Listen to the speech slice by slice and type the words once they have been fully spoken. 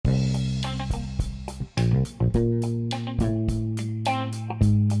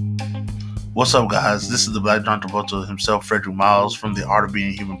What's up, guys? This is the Black John Travolta himself, Frederick Miles, from the Art of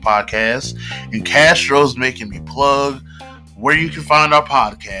Being Human podcast. And Castro's making me plug where you can find our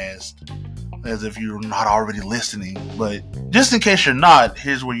podcast, as if you're not already listening. But just in case you're not,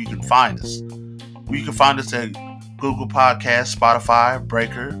 here's where you can find us. You can find us at Google Podcasts, Spotify,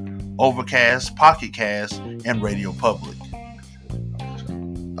 Breaker, Overcast, Pocket Cast, and Radio Public.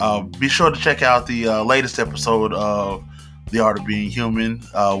 Be sure to check out the latest episode of The Art of Being Human,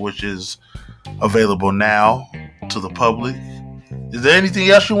 which is available now to the public. Is there anything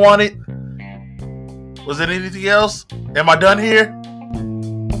else you wanted? Was there anything else? Am I done here?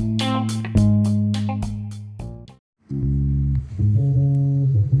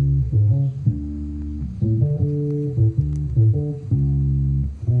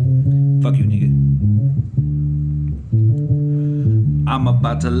 Fuck you, nigga. I'm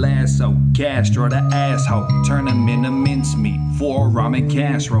about to lasso Castro the asshole, turn him into mincemeat for a ramen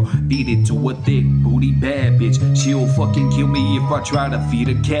casserole. Feed it to a thick booty bad bitch. She'll fucking kill me if I try to feed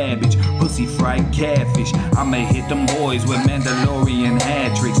her cabbage. Pussy fried catfish. I'ma hit them boys with Mandalorian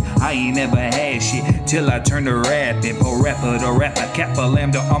hat tricks. I ain't never had shit till I turn to rapping. Po rapper to rapper, kappa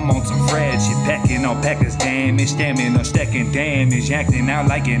lambda. I'm on some fried shit, packing on packers damage, stamina stacking damage, acting out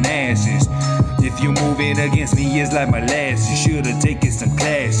like an asses. If you move it against me, it's like molasses. Should've taken some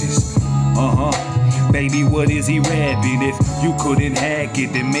classes. Baby, what is he rapping? If you couldn't hack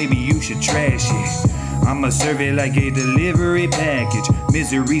it, then maybe you should trash it. I'ma serve it like a delivery package.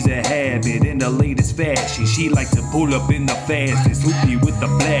 Misery's a habit in the latest fashion. She like to pull up in the fastest. Hoopy with the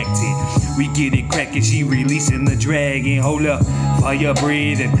black tip. We get it crackin', she releasing the dragon. Hold up, fire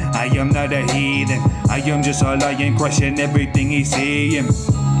breathing. I am not a heathen. I am just a lion crushing everything he's saying.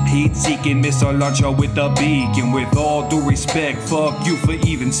 Heat-seeking missile launcher with a beacon. With all due respect, fuck you for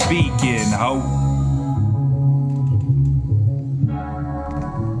even speaking, ho.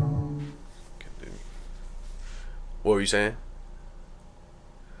 What were you saying?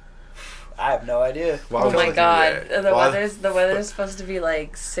 I have no idea. Oh my god. The weather's supposed to be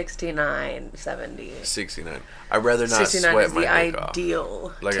like 69, 70. 69. I'd rather not 69 sweat is my the dick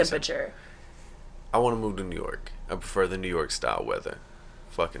ideal off. Like temperature. I want to move to New York. I prefer the New York style weather.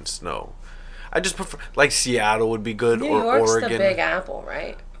 Fucking snow. I just prefer, like, Seattle would be good. New or York's Oregon. The Big Apple,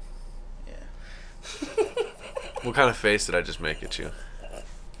 right? Yeah. What kind of face did I just make at you?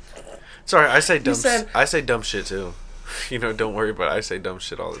 Sorry, I say dumb shit too. You know, don't worry about it. I say dumb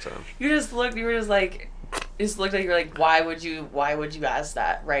shit all the time. You just looked like you were like, why would you ask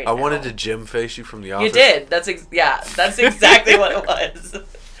that right now? I wanted to Jim face you from the office. You did. That's exactly what it was.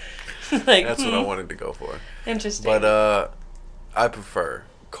 Like, that's what I wanted to go for. Interesting. But I prefer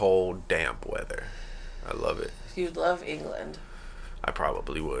cold, damp weather. I love it. You'd love England. I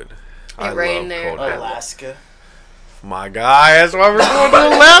probably would. It rained there. Alaska. My guy, that's why we're going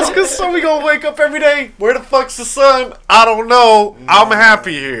to Alaska, so we gonna wake up every day. Where the fuck's the sun? I don't know. I'm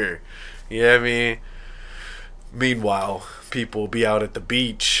happy here. You know what I mean? Meanwhile, people be out at the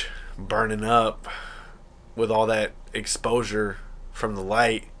beach, burning up with all that exposure from the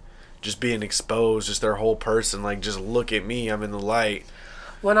light. Just being exposed, just their whole person, like, just look at me, I'm in the light.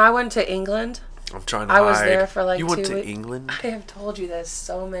 When I went to England, I'm trying to hide. I was there for like 2 weeks. You went to England? I have told you this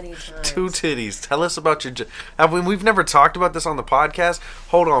so many times. Two titties. Tell us about your... we've never talked about this on the podcast.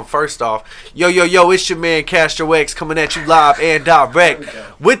 Hold on. First off, yo, it's your man Castro X coming at you live and direct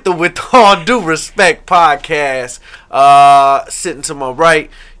with the With All Due Respect podcast. Sitting to my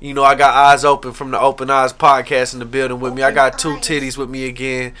right, you know, I got Eyes Open from the Open Eyes podcast in the building with me. I got Two Titties with me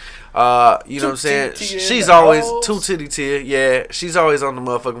again. You know what I'm saying? She's always Two Tiddie Tia. Yeah, she's always on the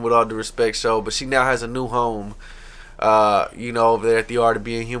motherfucking With All Due Respect show, but she now has a new home. You know, over there at the Art of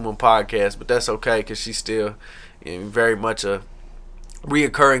Being Human podcast, but that's okay because she's still very much a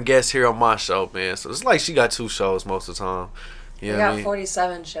reoccurring guest here on my show, man. So it's like she got 2 shows most of the time. You know what I mean?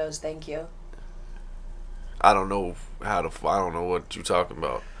 47 shows. Thank you. I don't know I don't know what you're talking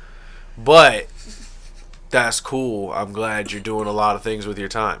about, but that's cool. I'm glad you're doing a lot of things with your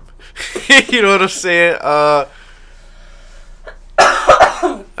time. You know what I'm saying? I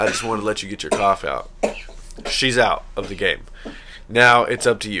just want to let you get your cough out. She's out of the game. Now it's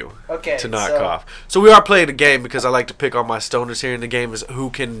up to you to not cough. So we are playing a game because I like to pick on my stoners here in the game is who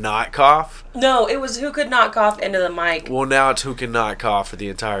can not cough. No, it was who could not cough into the mic. Well, now it's who can not cough for the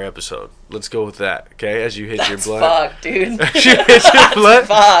entire episode. Let's go with that, okay? As you hit your blood. Fuck, dude. As you hit your blood.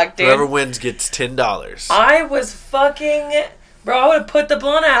 Fuck, dude. Whoever wins gets $10. I was fucking... Bro, I would have put the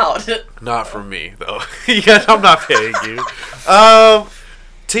blunt out. Not from me, though. I'm not paying you.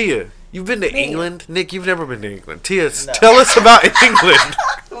 Tia, you've been to England? Nick, you've never been to England. Tia, tell us about England.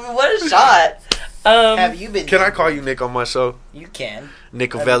 What a shot. Have you been? Can I call you Nick on my show? You can.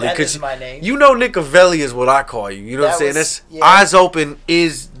 Nicovelli. That is my name. You know Nicovelli is what I call you. You know what I'm saying? That's Eyes Open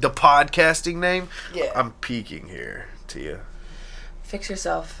is the podcasting name. Yeah. I'm peeking here, Tia. Fix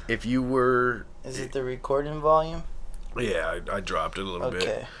yourself. If you were... Is it the recording volume? Yeah, I dropped it a little bit.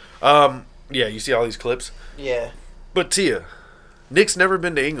 Okay. Yeah, you see all these clips? Yeah. But Tia, Nick's never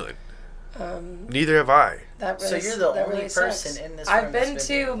been to England. Neither have I. So you're the only person in this room I've been that's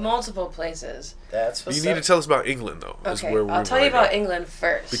to multiple places. That's what's You need to tell us about England, though. Is Okay, where I'll tell you about England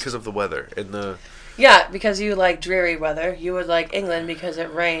first. Because of the weather and the... Yeah, because you like dreary weather. You would like England because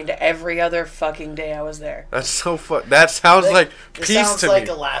it rained every other fucking day I was there. That's so fun. That sounds like peace to me. It sounds like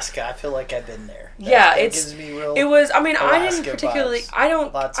Alaska. I feel like I've been there. Yeah, it gives me real. It was. I mean, Alaska I didn't particularly. vibes. I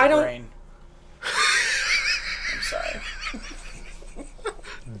don't. Lots I of don't. rain. I'm sorry.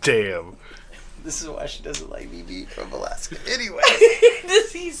 Damn. This is why she doesn't like me being from Alaska. Anyway.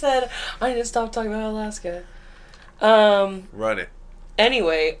 He said, I need to stop talking about Alaska. Run it.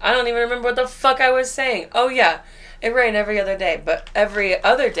 Anyway, I don't even remember what the fuck I was saying. Oh, yeah. It rained every other day. But every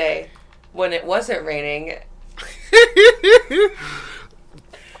other day, when it wasn't raining...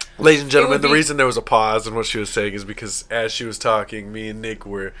 Ladies and gentlemen, the reason there was a pause in what she was saying is because as she was talking, me and Nick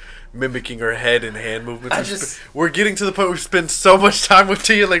were mimicking her head and hand movements. We're getting to the point where we spend so much time with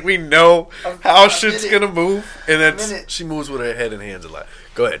Tia, like we know how shit's gonna move, and she moves with her head and hands a lot.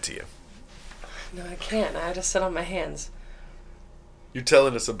 Go ahead, Tia. No, I can't. I have to sit on my hands. You're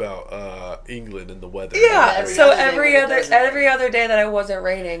telling us about England and the weather. Yeah. So every other day that it wasn't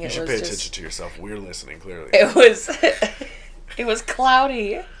raining, you should pay attention to yourself. We're listening clearly. It was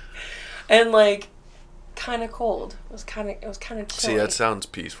cloudy. And like, kind of cold. It was kind of chilly. See, that sounds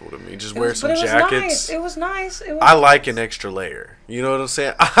peaceful to me. Just wear some jackets. It was nice. I like an extra layer. You know what I'm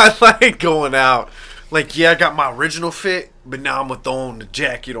saying? I like going out. Like, yeah, I got my original fit, but now I'm going to throw on the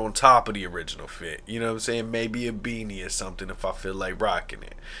jacket on top of the original fit. You know what I'm saying? Maybe a beanie or something if I feel like rocking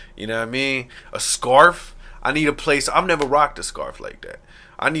it. You know what I mean? A scarf. I need a place. I've never rocked a scarf like that.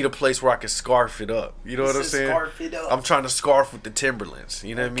 I need a place where I can scarf it up. You know what I'm saying? Scarf it up. I'm trying to scarf with the Timberlands.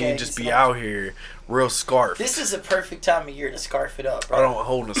 You know what I mean? Just be out here, real scarf. This is a perfect time of year to scarf it up. Right? I don't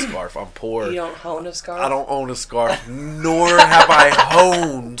own a scarf. I'm poor. You don't own a scarf? I don't own a scarf. Nor have I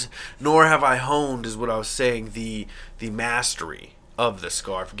honed. Nor have I honed is what I was saying. The mastery of the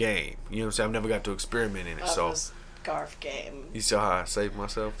scarf game. You know what I'm saying? I've never got to experiment in it. So scarf game. You saw how I saved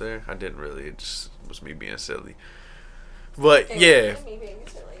myself there? I didn't really. It just was me being silly. But yeah,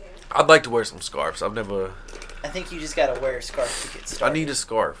 I'd like to wear some scarves. I've never. I think you just gotta wear a scarf to get started. I need a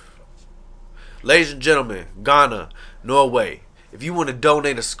scarf. Ladies and gentlemen, Ghana, Norway. If you want to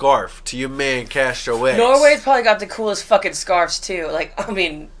donate a scarf to your man Castro X, Norway's probably got the coolest fucking scarves too. Like, I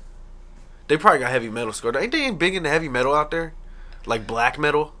mean, they probably got heavy metal scarves. Ain't they big into heavy metal out there? Like black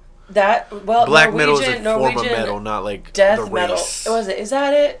metal. Black Norwegian, metal is a form of metal, not like death the race. Metal. Is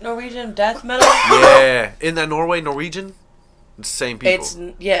that it? Norwegian death metal? Yeah, isn't that Norwegian? It's the same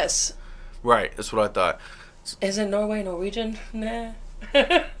people. Yes. Right, that's what I thought. Isn't Norway Norwegian? Nah.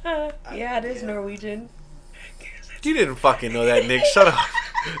 Yeah, it is Norwegian. You didn't fucking know that, Nick. Shut up.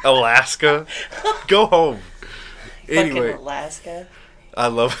 Alaska. Go home. Anyway. Fucking Alaska. I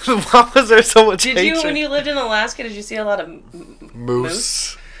love it. Why was there so much hatred? When you lived in Alaska, did you see a lot of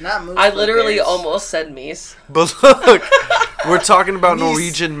moose? Not moose. I literally almost said meese. But look, we're talking about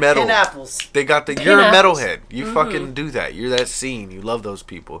Norwegian metal. Pineapples. They got the. You're a metalhead. You fucking do that. You're that scene. You love those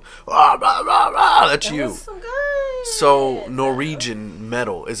people. Rah, rah, rah, rah. That's you. Was so good. So Norwegian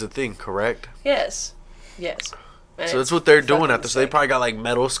metal is a thing, correct? Yes. Yes. And so that's what they're doing out there. So they probably got like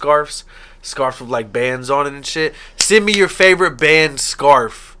metal scarves with like bands on it and shit. Send me your favorite band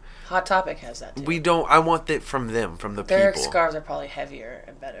scarf. Hot Topic has that too. We don't. I want it from them, from the Their people. Their scarves are probably heavier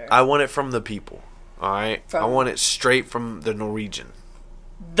and better. I want it from the people. All right. I want it straight from the Norwegian.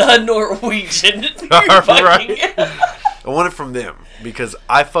 The Norwegian. Right. I want it from them because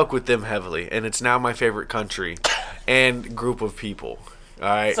I fuck with them heavily, and it's now my favorite country and group of people. All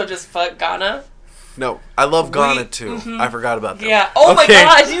right. So just fuck Ghana. No, I love Ghana too. Mm-hmm. I forgot about them. Yeah. Oh my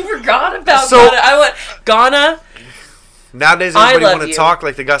God, you forgot about Ghana. I went Ghana. Nowadays, everybody want to talk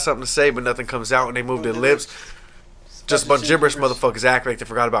like they got something to say, but nothing comes out when they move their lips. Just a bunch of gibberish motherfuckers act like they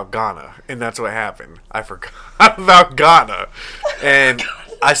forgot about Ghana, and that's what happened. I forgot about Ghana, and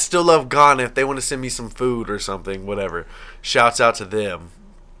I still love Ghana. If they want to send me some food or something, whatever, shouts out to them.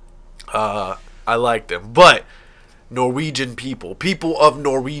 I like them, but Norwegian people of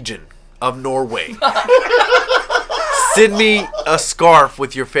Norway, send me a scarf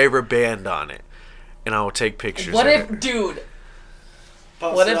with your favorite band on it. And I will take pictures. What if, dude?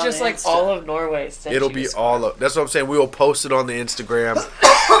 Post What it if on just the like Insta. all of Norway sent It'll you be a all scarf? up. That's what I'm saying. We will post it on the Instagram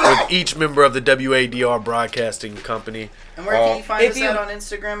with each member of the WADR Broadcasting Company. And where can you find if us you- at on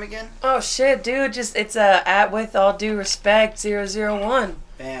Instagram again? Oh shit, dude! Just it's at with all due respect 001.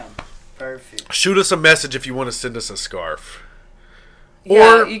 Bam. Perfect. Shoot us a message if you want to send us a scarf.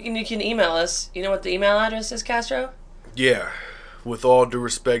 Yeah, Or- you can email us. You know what the email address is, Castro? Yeah. With all due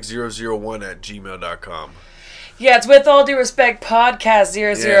respect, 001 at gmail.com. Yeah, it's with all due respect podcast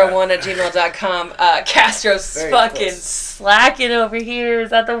 001 at gmail.com. Castro's Very fucking close. slacking over here.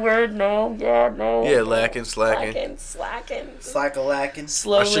 Is that the word? No. Yeah, no. Yeah, no. slacking. Slacking. Slack-a-lacking.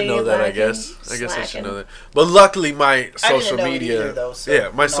 Slowly. I should know that, I lacking, guess. I guess I should slacking. know that. But luckily, my I didn't social know it media. either, though, so yeah, my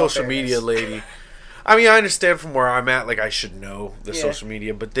in all social fairness. media lady. I mean, I understand from where I'm at, like, I should know the Yeah. social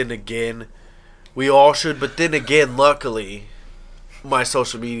media. But then again, we all should. But then again, luckily, my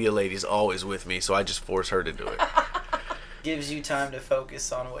social media lady's always with me, so I just force her to do it. Gives you time to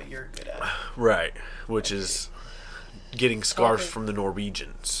focus on what you're good at. Right. Which is getting scarves Okay. from the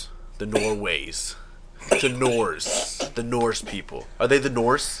Norwegians. The Norways. The Norse. The Norse people. Are they the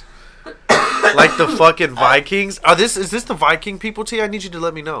Norse? Like the fucking Vikings? Is this the Viking people, T? I need you to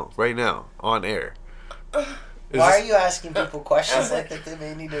let me know right now on air. Why are you asking people questions like that? They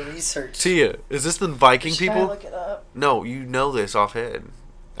may need to research. Tia, is this the Viking Should I people? look it up? No, you know this offhand.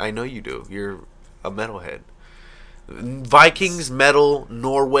 I know you do. You're a metalhead. Vikings, metal,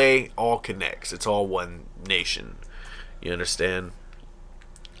 Norway, all connects. It's all one nation. You understand?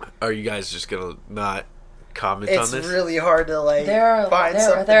 Are you guys just gonna not comment It's on this? really hard to find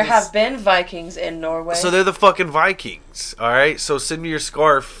something. There that's- have been Vikings in Norway. So they're the fucking Vikings, all right? So send me your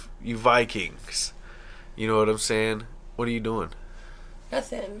scarf, you Vikings. You know what I'm saying? What are you doing?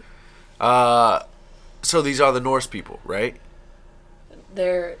 Nothing. So these are the Norse people, right?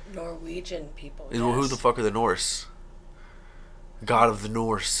 They're Norwegian people. And Who yes. the fuck are the Norse? God of the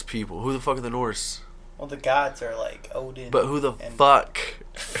Norse people. Who the fuck are the Norse? Well, the gods are like Odin. But who the and- fuck?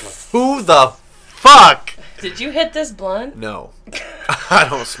 Who the fuck? Did you hit this blunt? No. I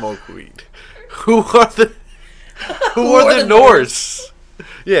don't smoke weed. Who are the Who are are the the Norse?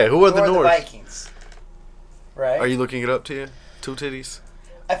 Yeah, who are Who the are the Norse? Vikings? Right? Are you looking it up to you? Two titties?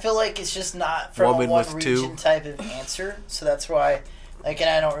 I feel like it's just not from Woman a one with region two. type of answer, so that's why. Like, and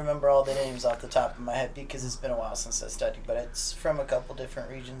I don't remember all the names off the top of my head because it's been a while since I studied, but it's from a couple different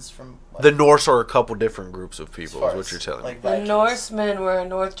regions. From like, The Norse are a couple different groups of as people, far is what as, you're telling like, me. The Vikings. Norsemen were a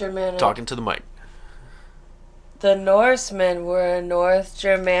North Germanic. Talking to the mic. The Norsemen were a North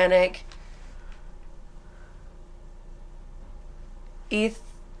Germanic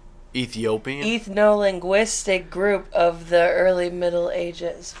Ethiopian? ethno-linguistic group of the early Middle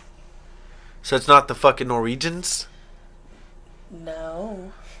Ages. So it's not the fucking Norwegians?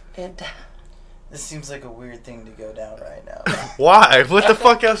 No. And This seems like a weird thing to go down right now. Why? What the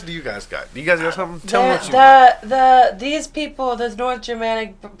fuck else do you guys got? Do you guys got something? Tell me what you got. these people, the North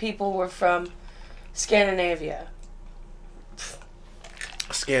Germanic people, were from Scandinavia.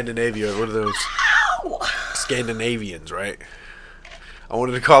 Scandinavia, what are those? Scandinavians, right? I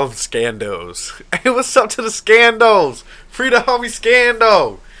wanted to call them Scandos. Hey, what's up to the Scandos? Free the homie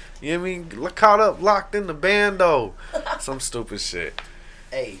Scando. You know what I mean? Caught up, locked in the bando. Some stupid shit.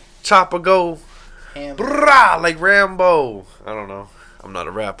 Hey, Chopper go, ham. brah, like Rambo. I don't know. I'm not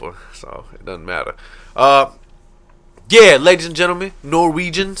a rapper, so it doesn't matter. Yeah, ladies and gentlemen,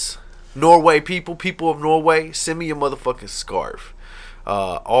 Norwegians, Norway people, people of Norway, send me your motherfucking scarf.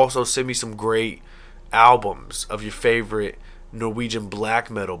 Also, send me some great albums of your favorite Norwegian black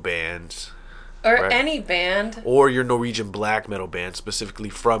metal bands. Or Right. any band. Or your Norwegian black metal band, specifically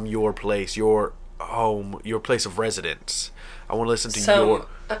from your place, your home, your place of residence. I want to listen to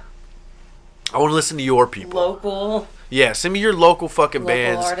I want to listen to your people. Local. Yeah, send me your local fucking Local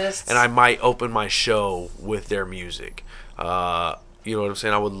bands, artists. and I might open my show with their music. You know what I'm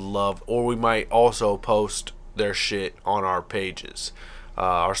saying? I would love, or we might also post their shit on our pages,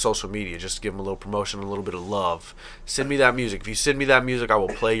 our social media, just to give them a little promotion, a little bit of love. Send me that music. If you send me that music, I will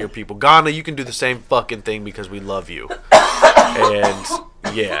play your people. Ghana, you can do the same fucking thing because we love you. And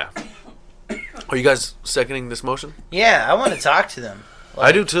yeah, are you guys seconding this motion? Yeah, I want to talk to them.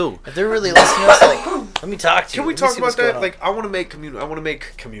 I do too. If they're really listening to us, like, let me talk to you. Can we Let me talk see about what's going that? on. Like, I want to make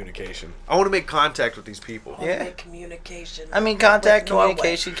communication. I want to make contact with these people. Yeah. Make communication. I mean, contact, with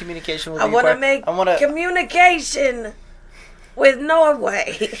Norway. communication with I want to make I want to. communication with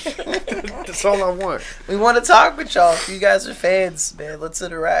Norway. That's all I want. We want to talk with y'all. If you guys are fans, man, let's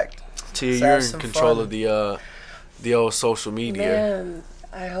interact. Tia, Let's you're have in some control fun. of the old social media. Man,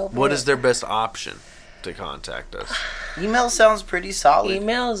 I hope. What is their best option to contact us? Email sounds pretty solid.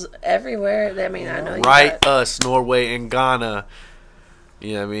 emails everywhere? I mean, I know you Write got- us, Norway and Ghana.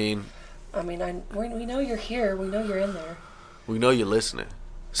 You know what I mean? I mean, we know you're here. We know you're in there. We know you're listening.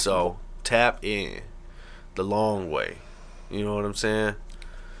 So tap in the long way. You know what I'm saying?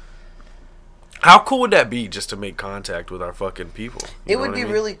 How cool would that be just to make contact with our fucking people? It would be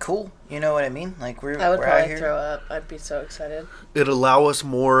really cool. You know what I mean? Like I would probably throw up. I'd be so excited. It'd allow us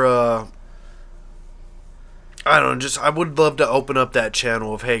more. I don't know. I would love to open up that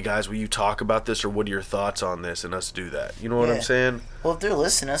channel of, hey guys, will you talk about this or what are your thoughts on this, and us do that. You know what I'm saying? Well, if they're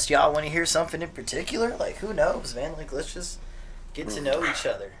listening to us, y'all want to hear something in particular? Like, who knows, man? Like, let's just get to know each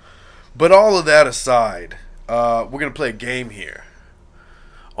other. But all of that aside, we're gonna play a game here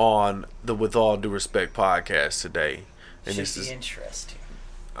on the With All Due Respect podcast today, and Should be interesting.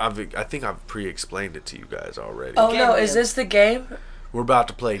 I think I've pre-explained it to you guys already. Oh no, is this the game? We're about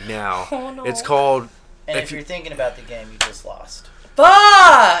to play now. Oh no. It's called. And if you're thinking about the game, you just lost.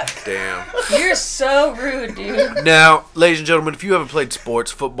 Fuck! Damn. You're so rude, dude. Now, ladies and gentlemen, if you haven't played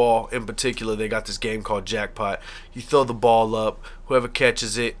sports, football in particular, they got this game called Jackpot. You throw the ball up, whoever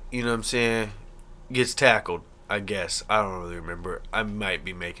catches it, you know what I'm saying, gets tackled, I guess. I don't really remember. I might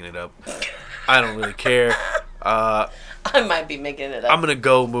be making it up. I don't really care. I might be making it up. I'm in a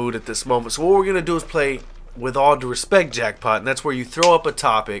go mood at this moment. So what we're going to do is play With All Due Respect Jackpot, and that's where you throw up a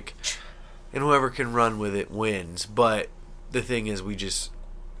topic, and whoever can run with it wins. But the thing is,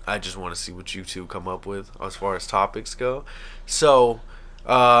 I just want to see what you two come up with as far as topics go. So,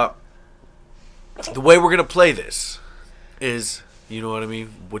 the way we're going to play this is, you know what I mean?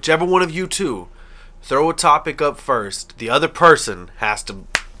 Whichever one of you two throw a topic up first, the other person has to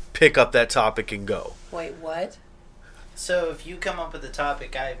pick up that topic and go. Wait, what? So if you come up with a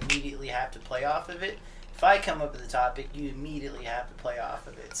topic, I immediately have to play off of it. If I come up with a topic, you immediately have to play off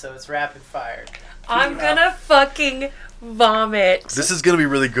of it. So it's rapid fire. I'm gonna fucking vomit. This is going to be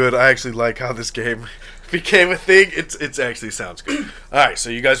really good. I actually like how this game became a thing. It actually sounds good. All right,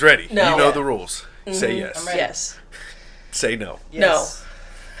 so you guys ready? No. You know the rules. Mm-hmm. Say yes. I'm ready. Yes. Say no. Yes.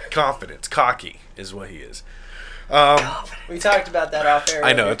 Confidence. Cocky is what he is. We talked about that off air.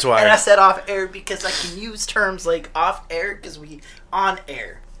 I know, that's why. And I said off air because I can use terms like off air because we on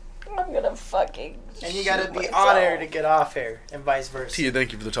air. I'm gonna fucking. And you gotta be on air to get off air, and vice versa. Tia,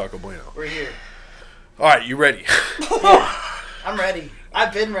 thank you for the Taco Bueno. We're here. All right, you ready? I'm ready.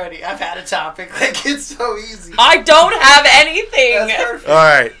 I've been ready. I've had a topic. Like, it's so easy. I don't have anything. That's perfect. All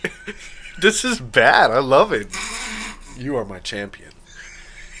right. This is bad. I love it. You are my champion.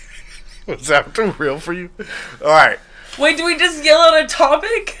 Was that too real for you? All right. Wait, do we just yell out a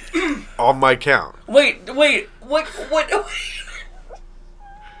topic? On my count. Wait. What?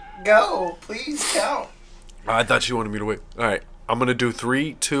 Go. Please count. I thought you wanted me to wait. All right. I'm going to do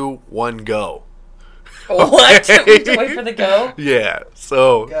 3, 2, 1, go. What? We have to wait for the go? Yeah.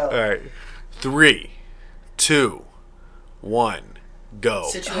 So, Go. all right. 3, 2, 1, go.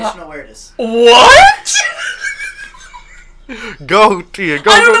 Situational awareness. What? Go, Tia.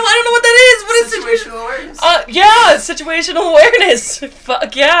 Go. I don't know what that is. What is Situational awareness. Yeah, situational awareness.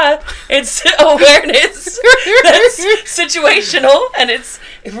 Fuck yeah. It's awareness. That's situational, and it's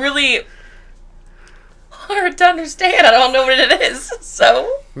really hard to understand. I don't know what it is.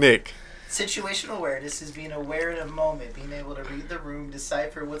 So, Nick. Situational awareness is being aware in a moment, being able to read the room,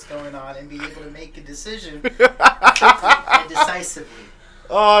 decipher what's going on, and be able to make a decision quickly and decisively.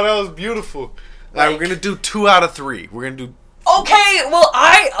 Oh, that was beautiful. All right, we're going to do 2 out of 3. We're going to do... okay, well,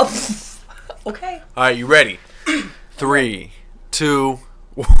 okay. All right, you ready? 3, 2,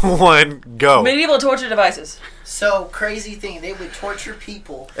 1, go. Medieval torture devices. So, crazy thing, they would torture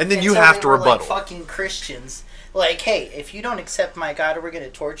people. And then you until have they to were rebuttal. Like fucking Christians. Like, hey, if you don't accept my God, we're going to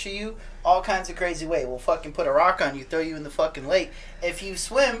torture you all kinds of crazy way. We'll fucking put a rock on you, throw you in the fucking lake. If you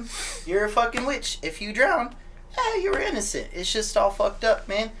swim, you're a fucking witch. If you drown, you're innocent. It's just all fucked up,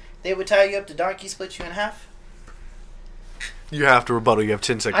 man. They would tie you up to donkey, split you in half. You have to rebuttal. You have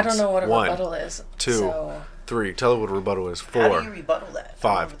 10 seconds. I don't know what a 1, rebuttal is. 2, So. 3. Tell her what a rebuttal is. 4. How do you rebuttal that?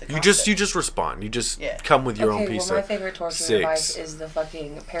 5. You just respond. You just come with your own piece well, my of favorite torture 6. device is the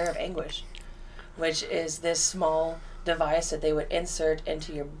fucking pair of anguish, which is this small device that they would insert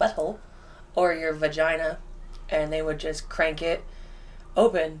into your butthole or your vagina, and they would just crank it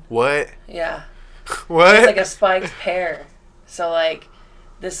open. What? Yeah. What? It's like a spiked pear. So, like,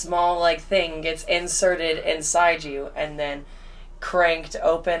 this small, like, thing gets inserted inside you and then cranked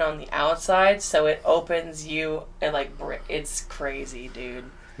open on the outside, so it opens you and, like, it's crazy, dude.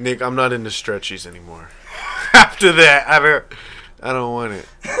 Nick, I'm not into stretchies anymore. After that, I don't want it.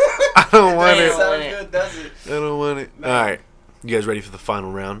 I don't want it. Sounds good, does it? I don't want it. All right. You guys ready for the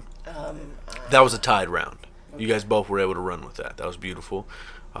final round? That was a tied round. You guys both were able to run with that. That was beautiful.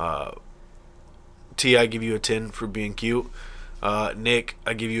 T, I give you a 10 for being cute. Nick,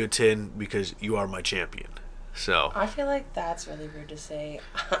 I give you a 10 because you are my champion. So I feel like that's really rude to say.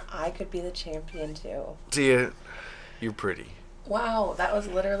 I could be the champion too. Tia, you're pretty. Wow, that was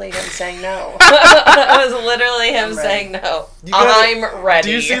literally him saying no. That was literally him saying no. I'm ready.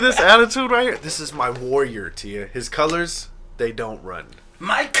 Do you see this attitude right here? This is my warrior, Tia. His colors, they don't run.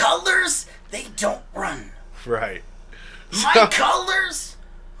 My colors, they don't run. Right. My colors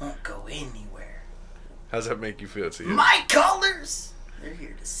won't go anywhere. How's that make you feel, Tia? My colors, they're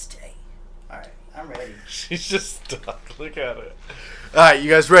here to stay. All right, I'm ready. She's just stuck. Look at it. All right, you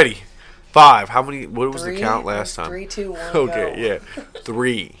guys ready? 5. How many? What was the count last time? 3, 2, 1. Okay, go. yeah.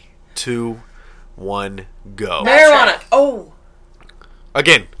 3, 2, 1, go. Marijuana. Oh.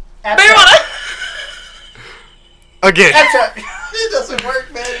 Again. Marijuana. Again. It doesn't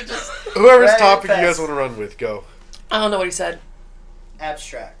work, man. It just Whoever's topic you guys want to run with, go. I don't know what he said.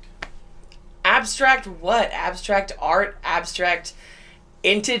 Abstract. Abstract what? Abstract art? Abstract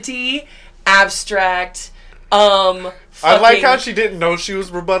entity? Abstract, I like how she didn't know she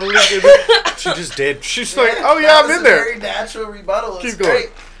was rebuttaling. She just did. She's like, oh yeah, I'm in there. Very natural rebuttal. Keep going.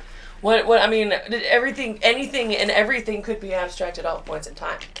 What I mean, anything and everything could be abstract at all points in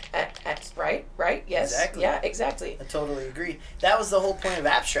time. Right? Yes. Exactly. Yeah, exactly. I totally agree. That was the whole point of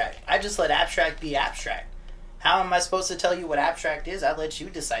abstract. I just let abstract be abstract. How am I supposed to tell you what abstract is? I let you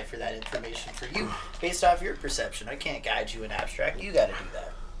decipher that information for you based off your perception. I can't guide you in abstract. You got to do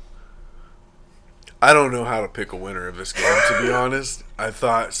that. I don't know how to pick a winner of this game, to be honest. I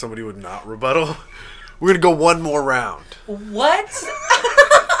thought somebody would not rebuttal. We're going to go one more round. What?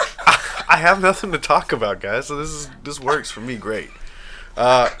 I have nothing to talk about, guys, so this works for me great.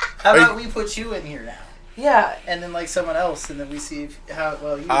 How about we put you in here now? Yeah. And then like someone else, and then we see how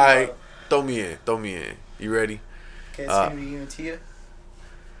well you Throw me in. You ready? Okay, it's going to be you and Tia.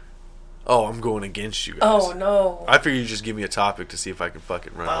 Oh, I'm going against you guys. Oh, no. I figured you just give me a topic to see if I can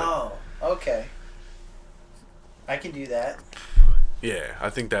fucking run it. Oh, okay. I can do that. Yeah, I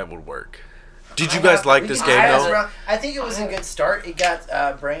think that would work. Did you guys like this game, though? I think it was a good start. It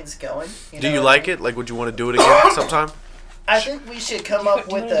got brains going. Do you like it? Like, would you want to do it again sometime? I think we should come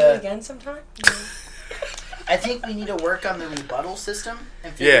up with do it again sometime? I think we need to work on the rebuttal system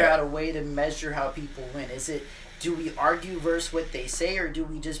and figure out a way to measure how people win. Do we argue versus what they say, or do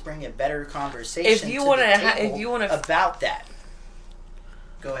we just bring a better conversation if you want to about that?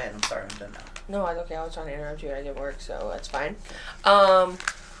 Go ahead. I'm sorry. I'm done now. No, it's okay. I was trying to interrupt you. I didn't work, so that's fine.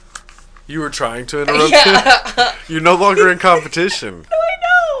 You were trying to interrupt me? You're no longer in competition. No,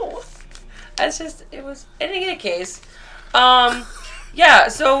 I know. That's just, it was, in any case. Yeah,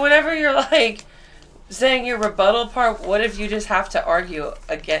 so whenever you're like saying your rebuttal part, what if you just have to argue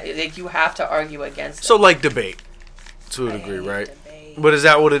against, like you have to argue against it? So like debate, to a degree, right? Debate. But is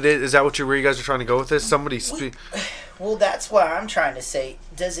that what it is? Is that where you guys are trying to go with this? Well, that's what I'm trying to say.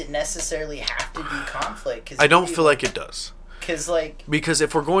 Does it necessarily have to be conflict? 'Cause I don't feel like it does. Because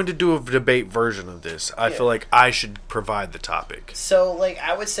if we're going to do a debate version of this, I feel like I should provide the topic. So, like,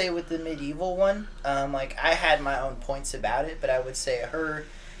 I would say with the medieval one, like, I had my own points about it, but I would say her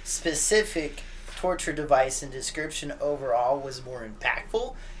specific torture device and description overall was more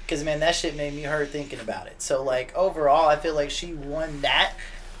impactful. Because, man, that shit made me hurt thinking about it. So, like, overall, I feel like she won that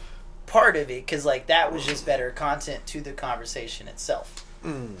part of it, because, like, that was just better content to the conversation itself.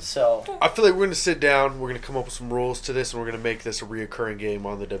 So I feel like we're going to sit down, we're going to come up with some rules to this, and we're going to make this a reoccurring game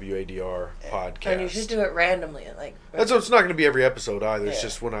on the WADR podcast. And you should do it randomly. That's what, it's not going to be every episode either. It's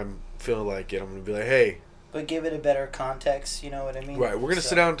just when I'm feeling like it, I'm going to be like, hey. But give it a better context, you know what I mean? Right, we're going to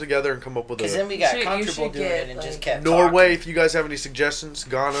sit down together and come up with because then we got comfortable doing it and just kept Norway, talking. if you guys have any suggestions,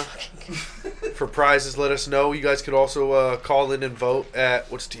 Ghana, for prizes, let us know. You guys could also call in and vote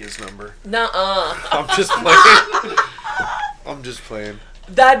at, what's Tia's number? Nuh-uh. I'm just playing. I'm just playing.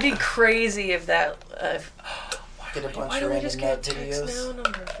 That'd be crazy if that... why don't we just get a text now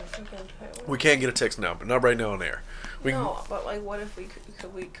number for freaking... We can't get a text now, but not right now on air. But like, what if we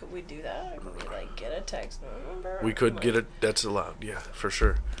could we do that? Could we like get a text number? We could get it. That's allowed. Yeah, for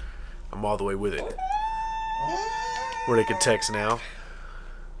sure. I'm all the way with it. Where they could text now.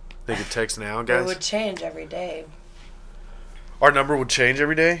 They could text now, guys. It would change every day. Our number would change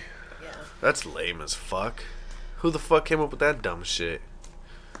every day? Yeah. That's lame as fuck. Who the fuck came up with that dumb shit?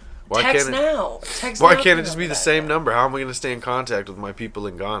 Why can't it just be the same number? How am I going to stay in contact with my people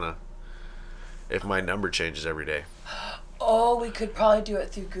in Ghana if my number changes every day? Oh, we could probably do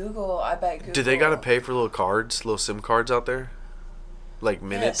it through Google. I bet Google. Do they got to pay for little cards, little SIM cards out there? Like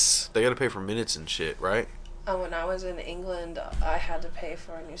minutes? Yes. They got to pay for minutes and shit, right? When I was in England, I had to pay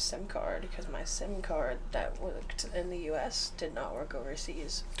for a new SIM card because my SIM card that worked in the U.S. did not work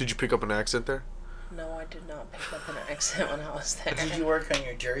overseas. Did you pick up an accent there? No, I did not pick up an accent when I was there. Did you work on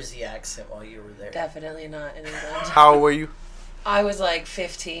your Jersey accent while you were there? Definitely not in England. How old were you? I was like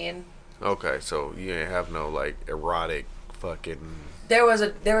 15. Okay, so you ain't have no like erotic fucking. There was a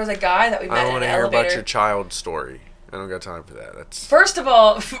guy that we met I don't in want an to hear elevator. about your child story. I don't got time for that. That's First of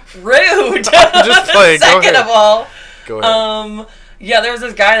all, rude. just playing. Second of all, go ahead. Yeah, there was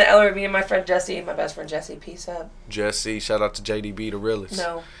this guy in the elevator. Me and my friend Jesse, my best friend Jesse. Peace up. Jesse, shout out to JDB, the realest.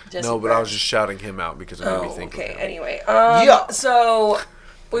 No, Jesse. No, but I was just shouting him out because it made me think. Okay. Of him. Anyway, Yeah. So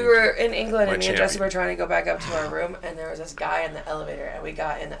we were in England, My and me and Jesse champion. were trying to go back up to our room, and there was this guy in the elevator, and we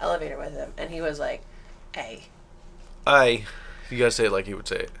got in the elevator with him, and he was like, "Hey." Aye. You gotta say it like he would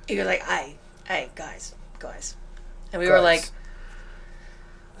say it. He was like, "Hey, guys," and we were like,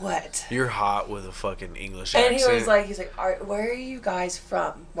 "What?" You're hot with a fucking English And accent. he was like, "Where are you guys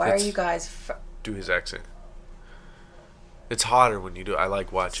from? Why are you guys from?" Do his accent. It's hotter when you do it. I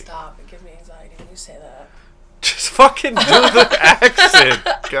like watching. Stop! It gives me anxiety when you say that. Just fucking do the accent.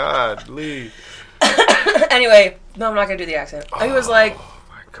 God, Lee. Anyway, no, I'm not gonna do the accent. He was like, Oh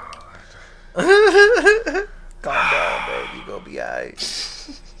my god. Calm down, baby. You gonna be alright.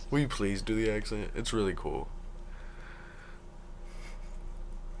 Will you please do the accent? It's really cool.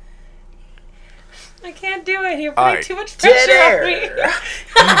 "I can't do it. You're putting Aight. too much pressure on me."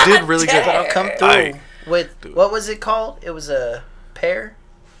 You did really good. But I'll come through Aight. with what was it called? It was a pear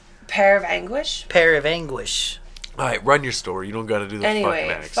Pair of anguish. of anguish. Alright, run your story. You don't gotta do the Anyway,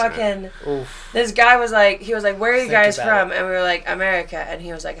 fucking accent. Oof. this guy was like, "Where are you Think guys about from?" And we were like, "America." And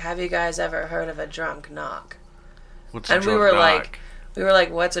he was like, "Have you guys ever heard of a drunk knock?" What's a And we drunk were knock?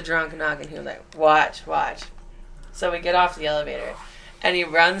 like, "What's a drunk knock?" And he was like, watch. So we get off the elevator, and he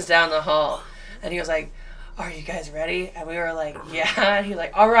runs down the hall, and he was like, "Are you guys ready?" And we were like, "Yeah." And he was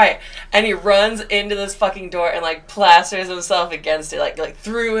like, "All right." And he runs into this fucking door and like plasters himself against it, like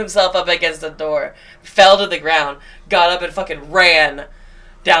threw himself up against the door, fell to the ground, got up and fucking ran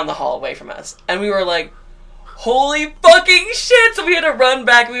down the hall away from us. And we were like, "Holy fucking shit!" So we had to run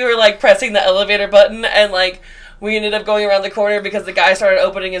back. We were like pressing the elevator button, and like we ended up going around the corner because the guy started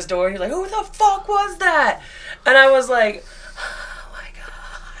opening his door. He was like, "Who the fuck was that?" And I was like, "Oh my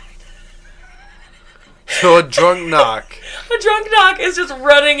god." So a drunk knock. A drunk knock is just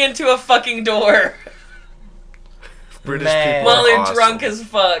running into a fucking door British Man. people while are you're awesome. drunk as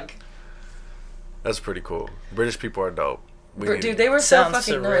fuck. That's pretty cool. British people are dope. We need- Dude, they were so Sounds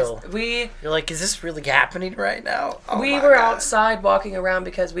fucking surreal. nice. You're like, is this really happening right now? Oh We my were God. outside walking around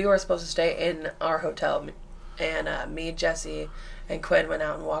because we were supposed to stay in our hotel, and me, Jesse, and Quinn went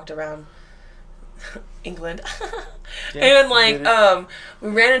out and walked around England. Yeah, And like we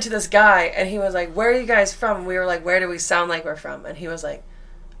ran into this guy, and he was like, "Where are you guys from?" And we were like, "Where do we sound like we're from?" And he was like,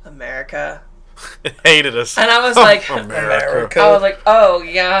 "America." hated us. And I was like, America. I was like, "Oh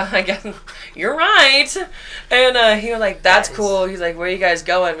yeah, I guess you're right." And he was like, "That's cool." He's like, "Where are you guys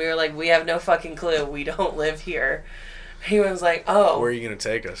going?" We were like, "We have no fucking clue. We don't live here." He was like, "Oh." Where are you gonna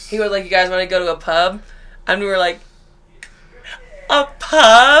take us? He was like, "You guys want to go to a pub?" And we were like, "A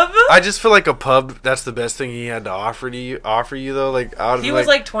pub?" I just feel like a pub. That's the best thing he had to offer you though. Like I would He was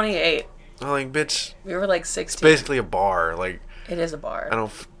like 28. I'm like, bitch. We were like It's 16. basically a bar. Like It is a bar. I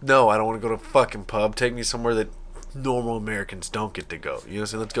don't want to go to a fucking pub. Take me somewhere that normal Americans don't get to go. You know what I'm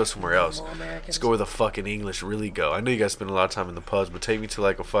saying? Let's go somewhere else. Normal Americans. Let's go where the fucking English really go. I know you guys spend a lot of time in the pubs, but take me to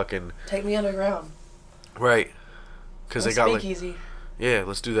like a fucking Take me underground. right. Because they got like Speakeasy. yeah,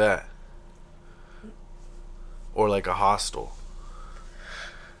 let's do that. Or like a hostel.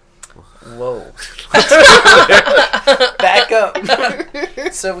 Whoa. Back up.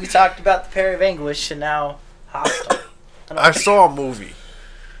 So we talked about the pair of anguish, and now hostile. I saw a movie.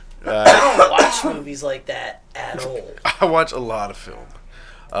 I don't watch movies like that at all. I watch a lot of film.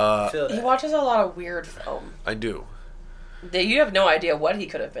 I feel He that. watches a lot of weird film. I do. That you have no idea what he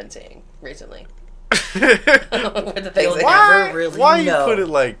could have been seeing recently. With the things You'll that never really Why know. you put it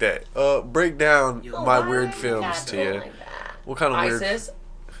like that? Break down You'll my never weird films to you. What kind of ISIS.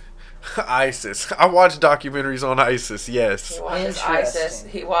 weird? ISIS. I watch documentaries on ISIS. Yes. He watches Interesting. ISIS.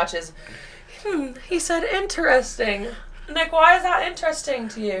 He watches. He said interesting. Nick, why is that interesting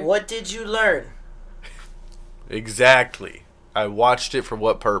to you? What did you learn? Exactly. I watched it for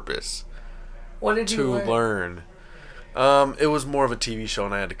what purpose? What did you To learn? learn. It was more of a TV show,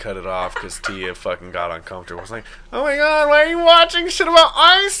 and I had to cut it off because Tia fucking got uncomfortable. I was like, "Oh my god, why are you watching shit about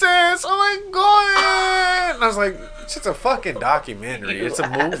ISIS? Oh my god!" And I was like, "It's just a fucking documentary. You It's a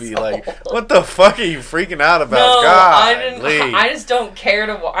movie. asshole. Like, what the fuck are you freaking out about?" No, God, I didn't. I just don't care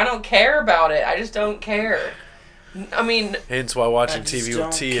to. I don't care about it. I just don't care. I mean, Hence why watching I just TV with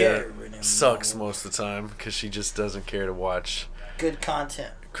don't Tia care anymore. sucks most of the time because she just doesn't care to watch. Good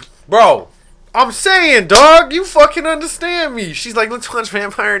content. Bro, I'm saying, dog, you fucking understand me. She's like, let's watch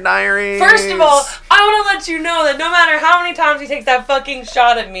Vampire Diaries. First of all, I want to let you know that no matter how many times he takes that fucking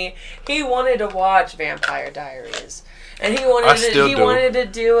shot at me, he wanted to watch Vampire Diaries. And he wanted to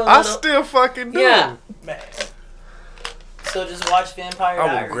do a little... I still fucking do. Yeah. Man. So just watch Vampire I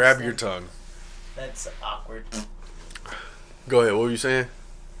Diaries. will grab then. your tongue. That's awkward. Go ahead, what were you saying?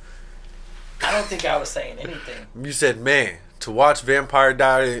 I don't think I was saying anything. You said, man, to watch Vampire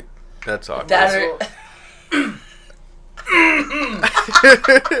Diaries, that's awkward.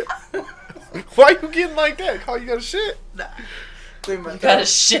 Why you getting like that? Call you got a shit? Nah. You got a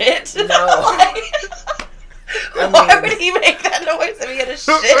shit? No. Why would he make that noise if he had a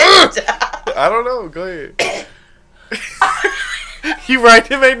shit? I don't know. Go ahead. You right.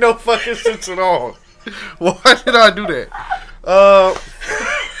 It made no fucking sense at all. Why did I do that?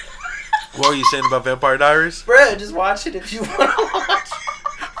 What were you saying about Vampire Diaries? Bruh, just watch it if you want to watch.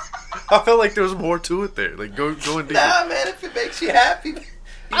 I felt like there was more to it there. Like, go and dig. Nah, man, if it makes you happy,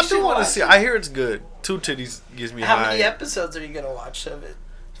 I do want to see. I hear it's good. Two Titties gives me How high. many episodes are you going to watch of it?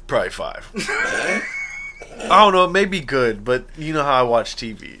 Probably 5. I don't know. It may be good, but you know how I watch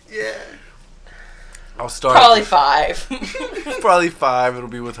TV. Yeah. I'll start. Probably 5. Probably 5. It'll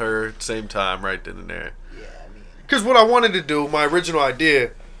be with her at the same time, right then and there. Yeah, I mean. Because what I wanted to do, my original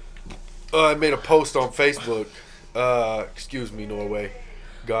idea, I made a post on Facebook. Excuse me, Norway,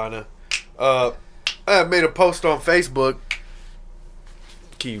 Ghana. I made a post on Facebook.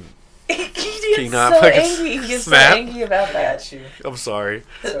 He Can gets I so fucking angry. He gets so snap? angry about I that. got you. I'm sorry.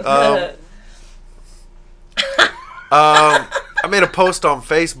 Uh, I made a post on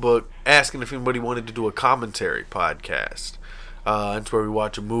Facebook asking if anybody wanted to do a commentary podcast. It's where we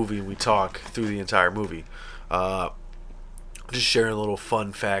watch a movie and we talk through the entire movie. Just sharing little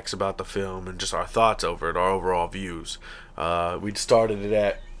fun facts about the film and just our thoughts over it, our overall views. We started it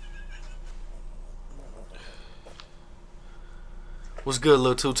at... What's good,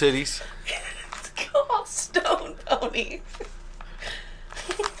 little two titties? oh, Stone Pony.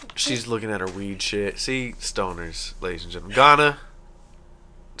 She's looking at her weed shit. See? Stoners, ladies and gentlemen. Ghana,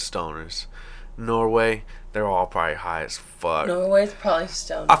 stoners. Norway, they're all probably high as fuck. Norway's probably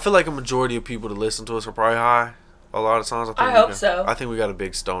stoned. I feel like a majority of people that listen to us are probably high. A lot of times. I hope so. I think we got a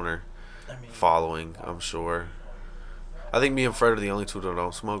big stoner following, I'm sure. I think me and Fred are the only two that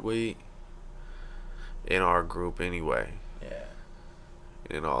don't smoke weed. In our group anyway. Yeah.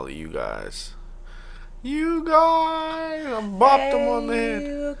 And all of you guys. You guys! I bopped them on the head.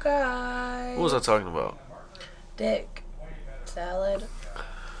 You guys. What was I talking about? Dick. Salad.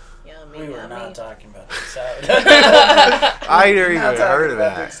 Yummy, We were yummy. not talking about the salad. I never even Not talking heard of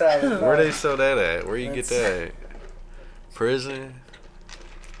about that. the salad. Where they sell that at? Where you get that at? Prison?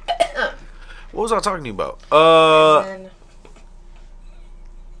 What was I talking to you about?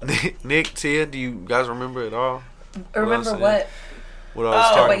 Nick, Tia, do you guys remember it all? Remember what? What I was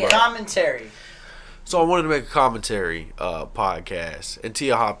talking wait, about? Commentary. So I wanted to make a commentary podcast, and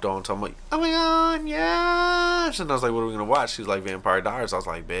Tia hopped on, so I'm like, oh my god, yes! And I was like, what are we gonna watch? She was like, Vampire Diaries. I was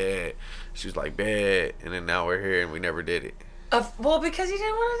like, bad. She was like, bad. And then now we're here, and we never did it. Well, because you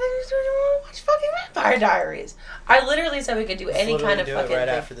didn't want to watch fucking Vampire Diaries. I literally said we could do any kind of do fucking it right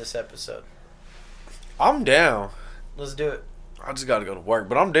thing. after this episode. I'm down. Let's do it. I just gotta go to work,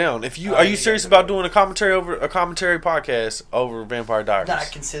 but I'm down. If you are you serious about doing a commentary podcast over Vampire Diaries?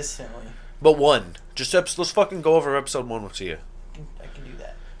 Not consistently. But one. Just let's fucking go over episode 1 with Tia. I can do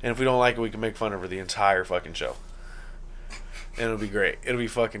that. And if we don't like it, we can make fun of her the entire fucking show. And it'll be great. It'll be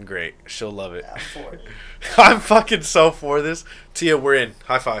fucking great. She'll love it. I'm for it. I'm fucking so for this. Tia, we're in.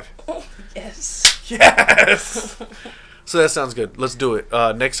 High five. Yes. Yes! So that sounds good. Let's do it.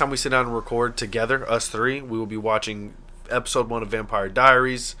 Next time we sit down and record together, us three, we will be watching episode 1 of Vampire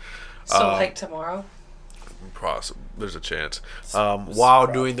Diaries. So like tomorrow? There's a chance. While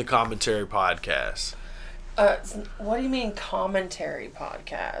doing the commentary podcast. What do you mean commentary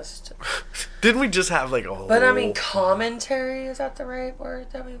podcast? Didn't we just have like a whole... But I mean commentary, is that the right word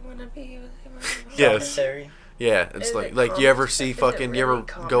that we want to be using? Yes. Commentary. Yeah, it's Is like it you ever see commentary? fucking... Is it You ever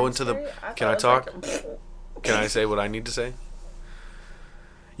really go into the... commentary? Can I thought talk? it was like Can I say what I need to say?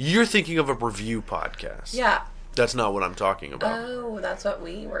 You're thinking of a review podcast. Yeah. That's not what I'm talking about. Oh, that's what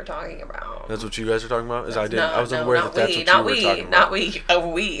we were talking about. That's what you guys are talking about? I was No, unaware not that that's we, what not you were we, talking not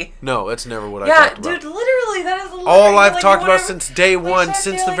about. we. No, that's never what I Yeah, talked about. dude, literally, that is literally All I've like talked about whatever- since day we one, should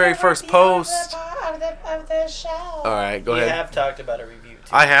since do the very a first review post. Of the show. Alright, go We ahead. have talked about a review, too.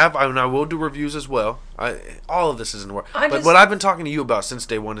 I have, and I will do reviews as well. All of this is in the work. But what I've been talking to you about since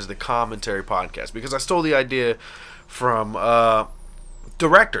day one is the commentary podcast, because I stole the idea from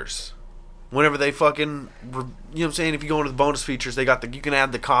directors. whenever they fucking, you know what I'm saying? If you go into the bonus features, they got you can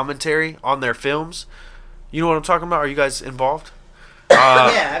add the commentary on their films. You know what I'm talking about? Are you guys involved?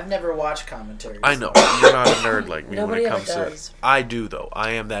 Yeah, I've never watched commentaries. I know you're not a nerd like me Nobody when it ever comes does. to. I do though.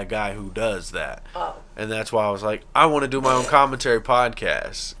 I am that guy who does that, Oh. and that's why I was like, I want to do my own commentary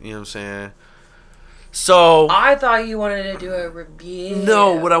podcast. You know what I'm saying? So I thought you wanted to do a review.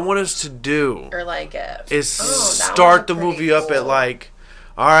 no, what I want us to do Or like a... is that start was the pretty movie up at cool. like,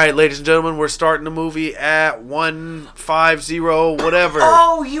 all right, ladies and gentlemen, we're starting the movie at 150 whatever.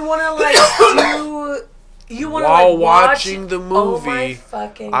 Oh, you want to like do... You want to While like watching the Oh movie, my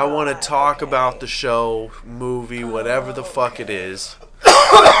fucking I want God. to talk Okay. about the show, movie, whatever the fuck it is.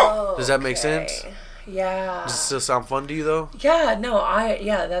 Oh, Does that make okay. sense? Yeah. Does it still sound fun to you though? Yeah, no,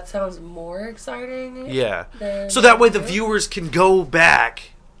 that sounds more exciting. Yeah. than- So that way the viewers can go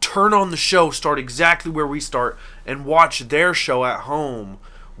back, turn on the show, start exactly where we start, and watch their show at home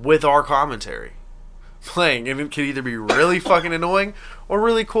with our commentary playing. And it can either be really fucking annoying or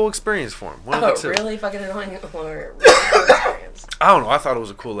really cool experience for them. One of the two. really fucking annoying or really cool experience. I don't know. I thought it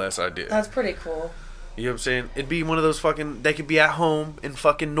was a cool ass idea. That's pretty cool. You know what I'm saying? It'd be one of those fucking... They could be at home in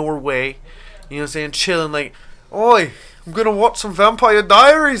fucking Norway. You know what I'm saying? Chilling like, oi, I'm going to watch some Vampire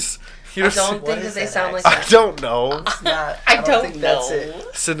Diaries. You know I don't What think is that they that sound like I that. don't know. It's not, I don't think know. that's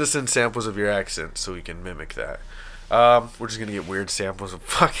it. Send us in samples of your accent so we can mimic that. We're just going to get weird samples of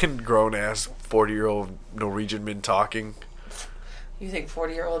fucking grown-ass 40-year-old Norwegian men talking. You think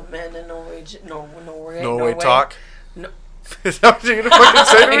 40-year-old men in Norway talk? No. Is that what you're going to fucking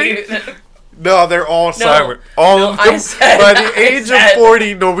say to me? No, they're all silent. All of them. I said- By the I age said- of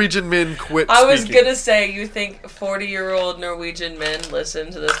 40, Norwegian men quit I was speaking. gonna say, you think 40-year-old Norwegian men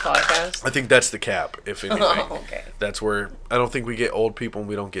listen to this podcast? I think that's the cap, if anything. Oh, okay. That's where I don't think we get old people and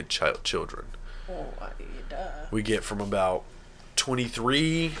we don't get children. Oh, duh. We get from about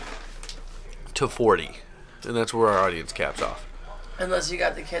 23 to 40. And that's where our audience caps off. Unless you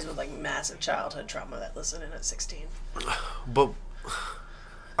got the kids with like massive childhood trauma that listen in at 16. But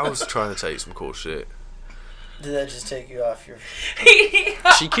I was trying to tell you some cool shit. Did that just take you off your...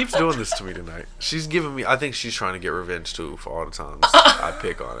 She keeps doing this to me tonight. She's giving me... I think she's trying to get revenge, too, for all the times I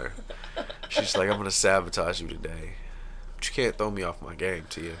pick on her. She's like, I'm going to sabotage you today. But you can't throw me off my game,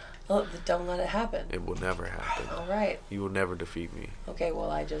 Tia. Well, don't let it happen. It will never happen. All right. You will never defeat me. Okay, well,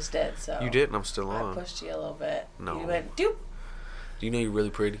 I just did, so... You did, and I'm still I on. pushed you a little bit. No. You went, doop. Do you know you're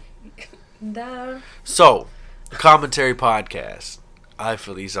really pretty? Da. So, the commentary podcast. I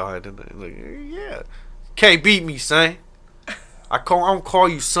feel these on and like, yeah. Can't beat me, son. I don't call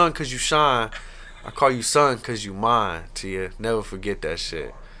you son because you shine. I call you son because you mine, Tia. Never forget that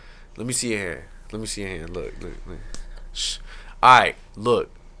shit. Let me see your hand. Let me see your hand. Look. Shh. Alright, look.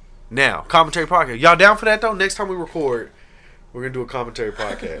 Now, commentary podcast. Y'all down for that, though? Next time we record, we're going to do a commentary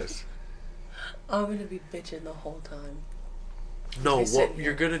podcast. I'm gonna be bitching the whole time. No, You're what sitting you're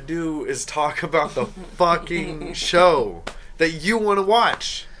here. going to do is talk about the fucking show that you want to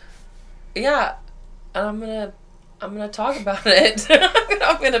watch. Yeah, and I'm gonna talk about it.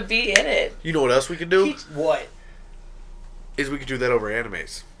 I'm gonna be in it. You know what else we could do? What? Is we could do that over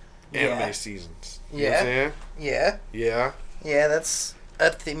animes. Anime Yeah. seasons. You know Yeah. what I'm saying? Yeah. Yeah. Yeah, that's a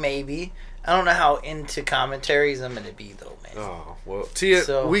thing, maybe. I don't know how into commentaries I'm going to be, though, man. Oh, well, Tia,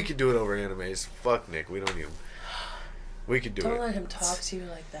 So- we could do it over animes. Fuck Nick, we don't need him. We could do Don't it. let him talk to you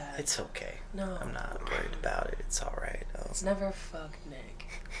like that. It's okay. No. I'm not worried about it. It's all right. It's never fuck Nick.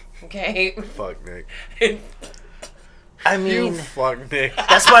 Okay? Fuck Nick. I You mean, fuck Nick.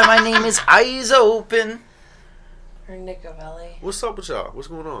 that's why my name is Eyes Open. or Nicovelli. What's up with y'all? What's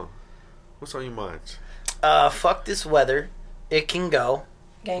going on? What's on your minds? Fuck this weather. It can go.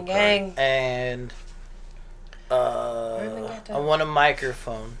 Gang Okay. gang. And We're in the I ghetto. want a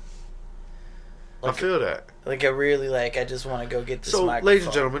microphone. I feel that. Like, I just want to go get this So, microphone. ladies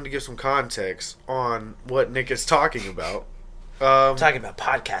and gentlemen, to give some context on what Nick is talking about. I'm talking about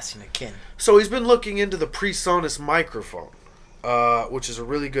podcasting again. So he's been looking into the PreSonus microphone, which is a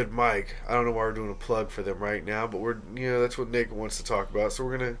really good mic. I don't know why we're doing a plug for them right now, but that's what Nick wants to talk about.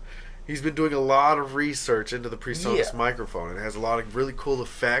 So he's been doing a lot of research into the PreSonus Yeah. microphone, and it has a lot of really cool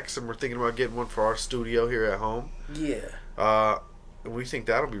effects, and we're thinking about getting one for our studio here at home. Yeah, We think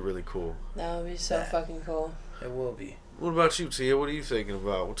that'll be really cool. That would be so Yeah. fucking cool. it will be. What about you, Tia? What are you thinking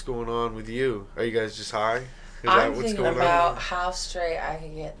about? What's going on with you? Are you guys just high? Is I'm thinking about how straight I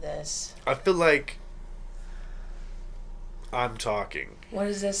could get this. I feel like I'm talking. What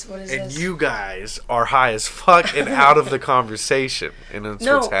is this? What is And this? you guys are high as fuck and out of the conversation. And that's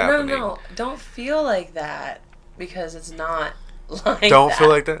no, what's happening. no. Don't feel like that because it's not like Don't that. feel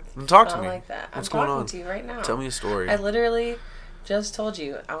like that? Then talk to Not me. like that. What's I'm going talking on? to you right now. Tell me a story. I literally just told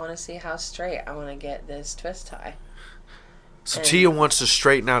you. I want to see how straight I want to get this twist tie. So And- Tia wants to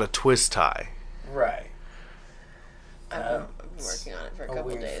straighten out a twist tie. Right. I've been working on it for a couple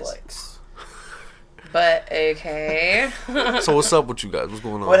weird days. flex. But okay. So what's up with you guys? What's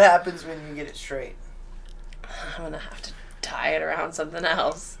going on? What happens when you get it straight? I'm gonna have to tie it around something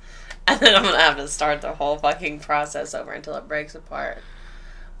else, and then I'm gonna have to start the whole fucking process over until it breaks apart.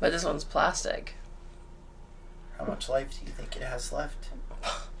 But this one's plastic. How much life do you think it has left?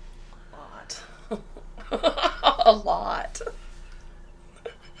 A lot. A lot.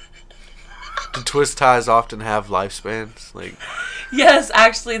 Do twist ties often have lifespans? Like, Yes,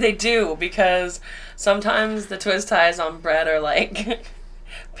 actually they do, because sometimes the twist ties on bread are like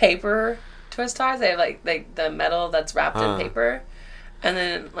paper twist ties. They have like the metal that's wrapped in paper, and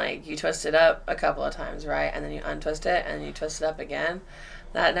then like you twist it up a couple of times, right? And then you untwist it, and then you twist it up again.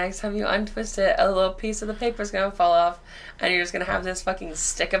 That next time you untwist it, a little piece of the paper is gonna fall off, and you're just gonna have this fucking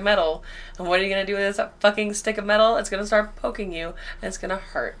stick of metal. And what are you gonna do with this fucking stick of metal? It's gonna start poking you, and it's gonna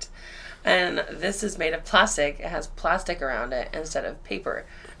hurt. And this is made of plastic. It has plastic around it instead of paper,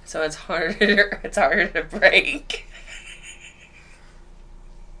 so it's harder. It's harder to break.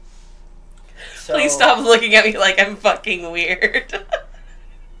 So, Please stop looking at me like I'm fucking weird.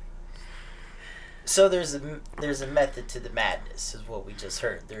 So there's a method to the madness, is what we just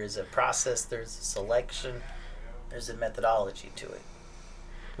heard. There is a process. There's a selection. There's a methodology to it.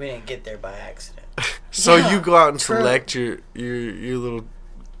 We didn't get there by accident. so Yeah, you go out and true. select your little.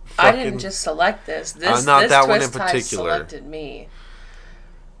 I Fucking, didn't just select this. This not this that one twist in tie particular. selected me.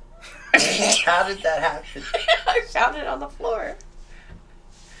 How did that happen? I found it on the floor,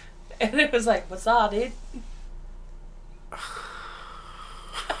 and it was like, "What's up, dude?"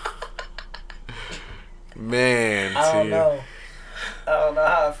 Man, I don't Tia. know. I don't know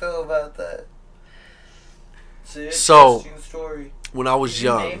how I feel about that. It's an So- interesting story. When I was Did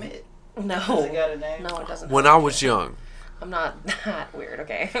you name young, it? No, Does it got a name? no, it doesn't. when have I it. was young, I'm not that weird,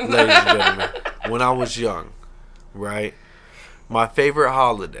 okay? ladies and gentlemen, when I was young, right, my favorite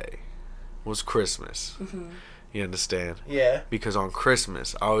holiday was Christmas. Mm-hmm. You understand? Yeah. Because on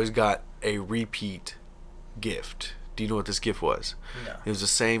Christmas, I always got a repeat gift. Do you know what this gift was? No. It was the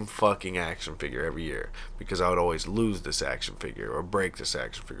same fucking action figure every year, because I would always lose this action figure or break this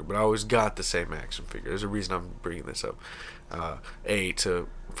action figure, but I always got the same action figure. There's a reason I'm bringing this up. A, to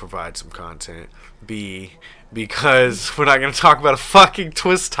provide some content. B, because we're not going to talk about a fucking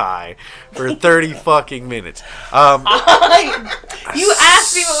twist tie for 30 fucking minutes. You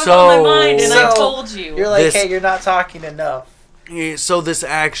asked me what was on my mind, and I So, told you. You're like, This- hey, you're not talking enough. Yeah, so this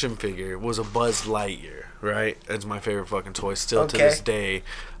action figure was a Buzz Lightyear, right? It's my favorite fucking toy. Still to Okay. this day,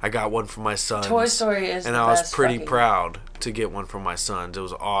 I got one for my sons. Toy Story is and the I was best pretty fucking- proud to get one for my sons. It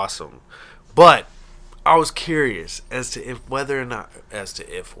was awesome. But I was curious as to whether or not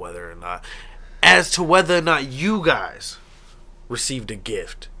you guys received a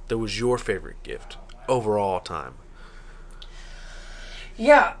gift that was your favorite gift over all time.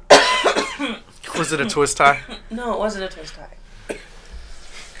 Yeah. Was it a twist tie? No, it wasn't a twist tie.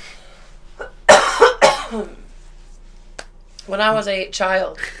 When I was a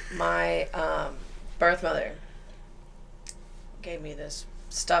child, my birth mother gave me this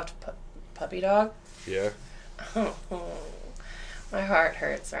stuffed puppy dog. Yeah. My heart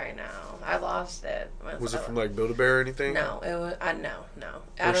hurts right now. I lost it. Was it from like Build-A-Bear or anything? No, it was. No.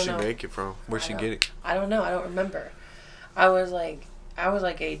 I Where'd don't she know. make it from? Where'd she get it? I don't know. I don't remember. I was like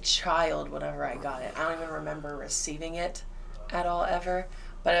a child whenever I got it. I don't even remember receiving it at all ever.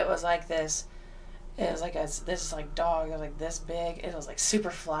 But it was like this. It was like this like dog. It was like this big. It was like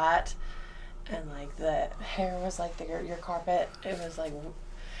super flat, and like the hair was like your carpet. It was like,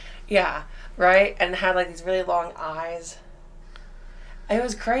 yeah, right. And it had like these really long eyes. It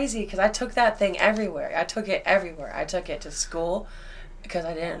was crazy because I took that thing everywhere. I took it everywhere. I took it to school because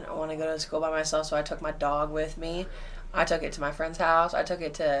I didn't want to go to school by myself, so I took my dog with me. I took it to my friend's house. I took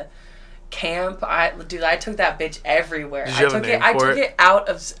it to camp. I took that bitch everywhere. Did you have a name I for took it? it out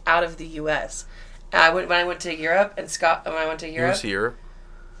of the U.S. When I went to Europe and when I went to You Europe, went to Europe?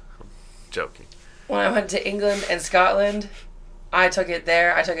 I'm joking. when I went to England and Scotland, I took it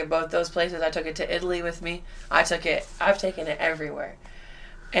there. I took it both those places. I took it to Italy with me. I've taken it everywhere.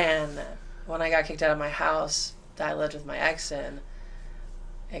 And when I got kicked out of my house that I lived with my ex in,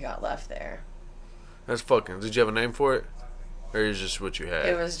 it got left there. That's fucking. Did you have a name for it? Or is it just what you had?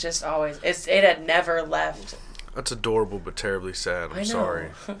 It was just always. It had never left. That's adorable but terribly sad. I'm I know. sorry.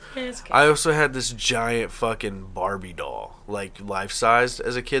 It's okay. I also had this giant fucking Barbie doll, like life-sized,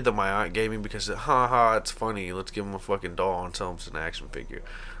 as a kid that my aunt gave me because, it's funny. Let's give him a fucking doll and tell him it's an action figure.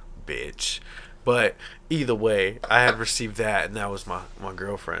 Bitch. But either way, I had received that, and that was my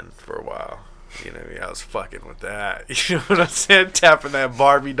girlfriend for a while. You know what I mean? I was fucking with that. You know what I'm saying? Tapping that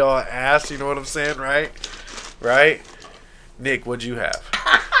Barbie doll ass. You know what I'm saying? Right? Right? Nick, what'd you have?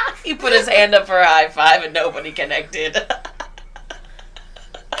 He put his hand up for a high five and nobody connected.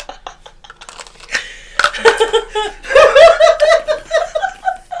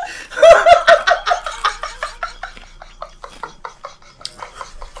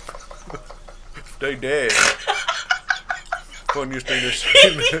 They dead. Funniest thing that's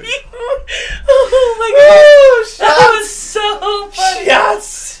seen. Oh my god. That was so funny.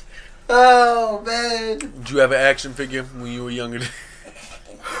 Yes. Oh man. Did you have an action figure when you were younger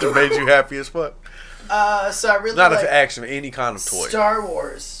that made you happy as fuck? So I really Not like an action, any kind of toy. Star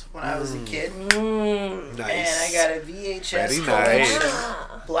Wars when I was a kid. Nice. And I got a VHS Very collection,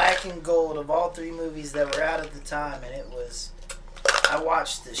 nice. black and gold, of all 3 movies that were out at the time, and it was. I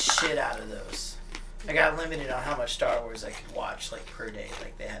watched the shit out of those. I got limited on how much Star Wars I could watch, like, per day.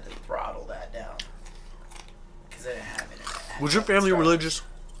 Like, they had to throttle that down because I didn't have internet. Was your family religious?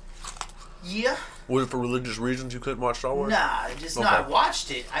 Yeah. Was it for religious reasons you couldn't watch Star Wars? Nah, just Okay. not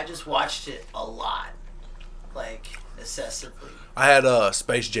watched it. I just watched it a lot, like excessively. I had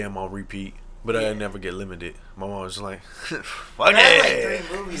Space Jam on repeat, but I Yeah. didn't never get limited. My mom was like, "Fuck I had like it."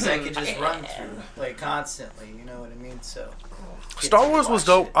 3 movies I could just run through, like constantly. You know what I mean? So. Star Wars was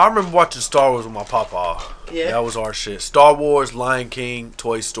dope. I remember watching Star Wars with my papa. Yeah. That was our shit. Star Wars, Lion King,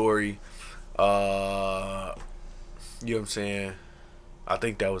 Toy Story. You know what I'm saying? I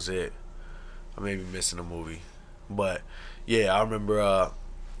think that was it. I may be missing a movie. But, yeah, I remember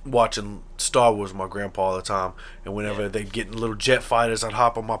watching Star Wars with my grandpa all the time. And whenever they'd get in little jet fighters, I'd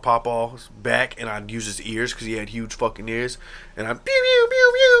hop on my papa's back and I'd use his ears because he had huge fucking ears. And I'd pew, pew,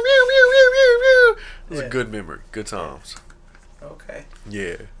 pew, pew, pew, pew, pew, pew, pew. It was a good memory. Good times. Okay.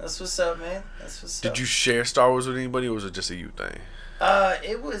 Yeah. That's what's up, man. That's what's up. Did you share Star Wars with anybody, or was it just a you thing?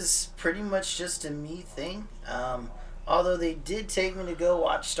 It was pretty much just a me thing. Although they did take me to go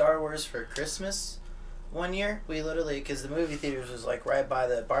watch Star Wars for Christmas one year. We literally, because the movie theaters was like right by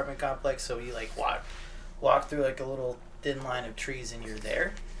the apartment complex, so we like walk through like a little thin line of trees and you're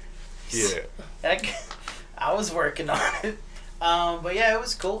there. Yeah. I was working on it. But yeah, it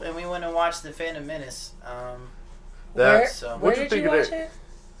was cool, and we went and watched The Phantom Menace. Where What'd you did think you of watch that? it?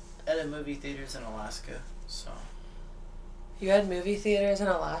 At a movie theaters in Alaska. So You had movie theaters in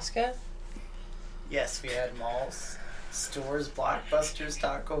Alaska? yes, we had malls, stores, Blockbusters,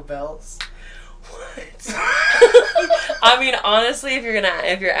 Taco Bells. What? I mean, honestly, if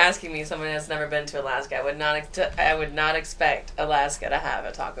you're asking me, someone that's never been to Alaska, I would not expect Alaska to have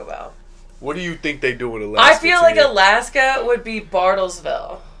a Taco Bell. What do you think they do in Alaska? I feel like Alaska would be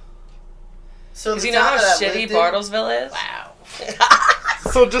Bartlesville. So Because the you know how town that I shitty lived in- Bartlesville is? Wow.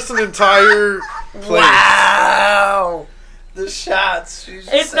 So just an entire place. Wow. The shots.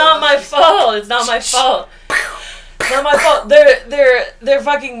 It's not my fault. It's not my fault. Not my fault. Their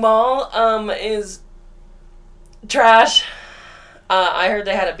fucking mall is trash. I heard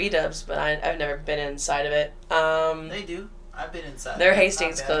they had a B-dubs, but I've never been inside of it. They do. I've been inside. Their Not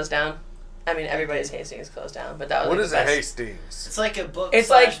Hastings bad. closed down. I mean, everybody's Hastings closed down, but that was What like is the a best. Hastings? It's like a book It's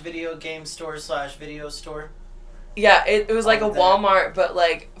slash like- video game store slash video store. Yeah, it was like a All that. Walmart, but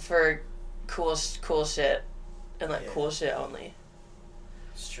like for cool shit and like Yeah. cool shit only.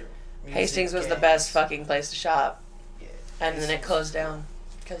 It's true. Hastings was the Music, best games. fucking place to shop, Yeah. and then it Hastings closed was- down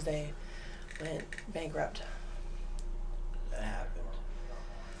because they went bankrupt. That happened.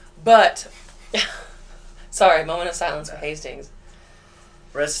 But sorry, moment of silence for Hastings.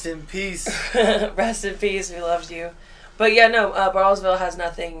 Rest in peace. Rest in peace. We loved you. But yeah, no, Bartlesville has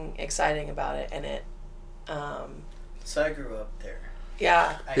nothing exciting about it, and it. So I grew up there.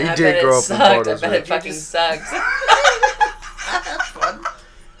 Yeah, He I did bet grow it up in sucked. I bet Bartlesville. it fucking sucked. That's fun.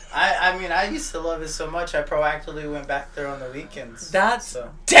 I mean, I used to love it so much. I proactively went back there on the weekends. That's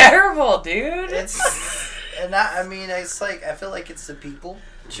so terrible, dude. it's and I mean, it's like I feel like it's the people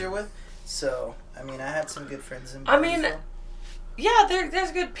that you're with. So I mean, I had some good friends in. I mean, Bartlesville. yeah,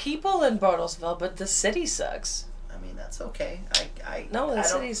 there's good people in Bartlesville, but the city sucks. I mean, that's okay. No, the I don't-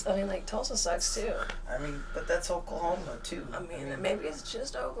 city's. I mean, like Tulsa sucks too. I mean, but that's Oklahoma too. I mean, maybe it's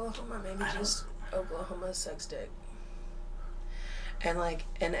just Oklahoma. Maybe just Oklahoma sucks dick. And like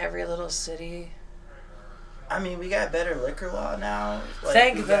in every little city. I mean, we got better liquor law now. Like,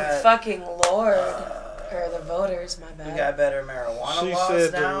 Thank we the got, fucking Lord. Or the voters, my bad. We got better marijuana She laws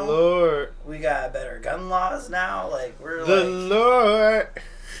said now. the Lord. We got better gun laws now. Like we're The like Lord.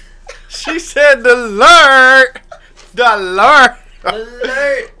 She said the Lord. The Lord.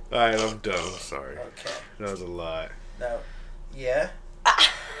 alert. Alright, I'm done. I'm sorry. Okay. That was a lot. No. Yeah.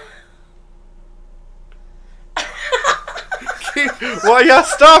 Why y'all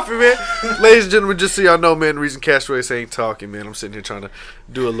stopping, man? Ladies and gentlemen, just so y'all know, man, the reason Castro X ain't talking, man, I'm sitting here trying to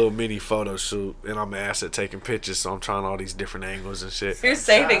do a little mini photo shoot, and I'm an ass at taking pictures, so I'm trying all these different angles and shit. You're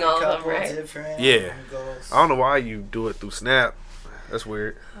saving all of them, right? Yeah. I don't know why you do it through Snap. That's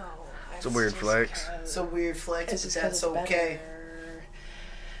weird. Oh, It's a weird flex. It's a weird flex, It's but just 'cause that's it's okay. better.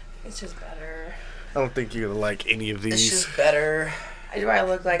 It's just better. I don't think you're gonna like any of It's these. just better. Do I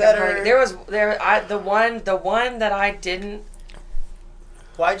look like Better. I'm hungry? The one that I didn't.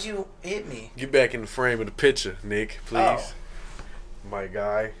 Why'd you hit me? Get back in the frame of the picture, Nick, please. My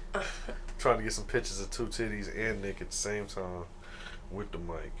guy. Trying to get some pictures of Two Titties and Nick at the same time with the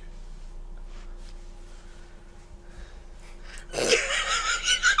mic.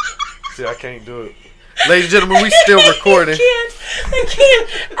 See, I can't do it. Ladies and gentlemen, we still recording. I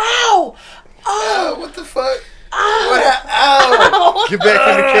can't. Ow! Oh! What the fuck? Ow! Ow! Get back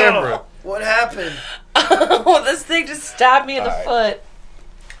in the camera. What happened? Oh, this thing just stabbed me in the foot.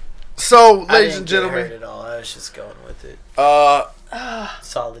 So, I ladies didn't and get hurt gentlemen, at all. I was just going with it.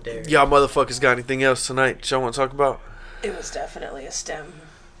 Solidarity. y'all motherfuckers got anything else tonight y'all want to talk about? It was definitely a stem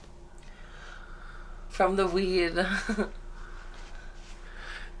from the weed.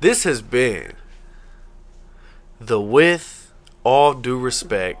 This has been the With All Due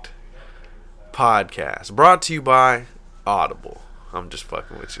Respect podcast, brought to you by Audible. I'm just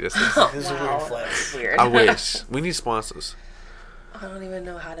fucking with you. This is a weird flex. Weird. I wish. We need sponsors. I don't even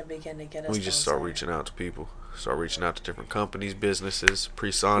know how to begin to get a We just start sponsor. reaching out to people. Start reaching out to different companies, businesses, We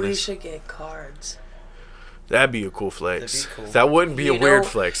pre-sonics. should get cards. That'd be a cool flex. That'd be cool. That wouldn't be a weird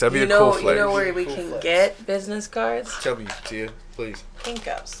flex. That'd be a cool flex. You know where we Cool can flex. get business cards? Tell me, Tia, please.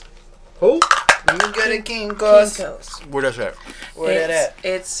 Kinko's. Who? You get a Kinko's. Kinko's. Where that's at? Where that at?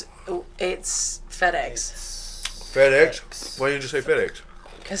 It's FedEx. FedEx? Why didn't you say FedEx?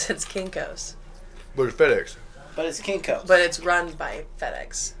 Because it's Kinko's. But it's FedEx. But it's Kinko's. But it's run by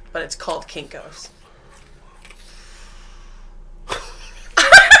FedEx. But it's called Kinko's.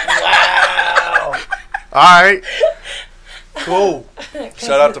 Wow. All right. Cool.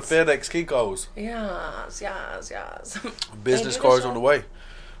 Shout out to FedEx Kinko's. Yes. Business Maybe cards the on the show. way.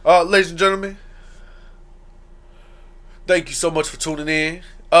 Ladies and gentlemen, thank you so much for tuning in.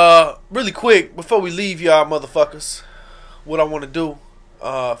 Really quick, before we leave y'all motherfuckers, what I want to do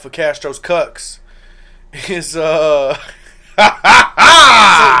for Castros Cucks is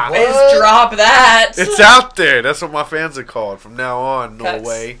Is drop that. it's out there. That's what my fans are called from now on. Cucks.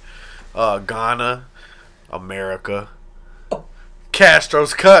 Norway, Ghana, America.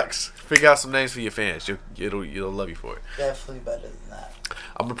 Castros Cucks. Figure out some names for your fans. You'll love you for it. Definitely better than that.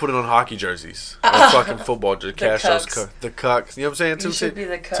 I'm gonna put it on hockey jerseys. Or fucking football jerseys. The Castros Cucks. Cucks. The Cucks. You know what I'm saying? You should be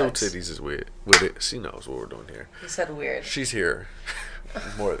the Two Cucks. titties is weird with it. She knows what we're doing here. You said weird. She's here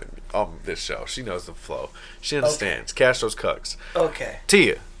more than me on this show. She knows the flow. She understands. Castros Cucks. Okay.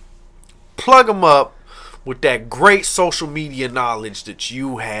 Tia, plug them up with that great social media knowledge that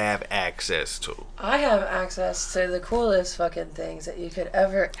you have access to. I have access to the coolest fucking things that you could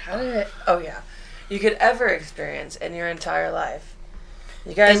ever. You could ever experience in your entire life.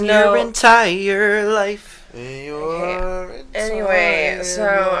 You guys In know. your entire life. Anyway,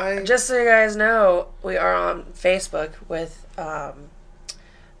 so just so you guys know, we are on Facebook with All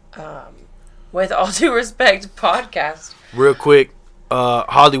Due Respect podcast. Real quick,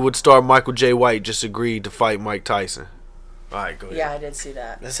 Hollywood star Michael J. White just agreed to fight Mike Tyson. All right, go ahead. Yeah, I did see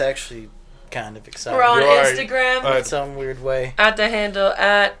that. That's actually kind of exciting. We're on You're right. Instagram In some weird way. at the handle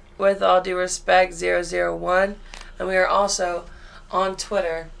at With All Due Respect 001, and we are also on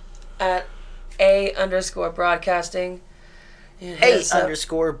Twitter at _broadcasting. You can hit us up-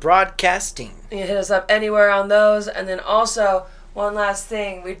 _broadcasting. You can hit us up anywhere on those. And then also, one last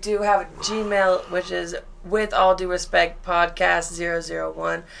thing, we do have a Gmail, which is With All Due Respect Podcast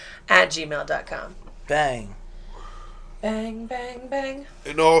 001 at gmail.com. Bang. Bang, bang, bang.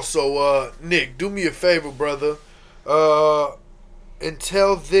 And also, Nick, do me a favor, brother, and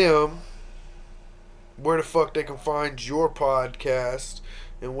tell them where the fuck they can find your podcast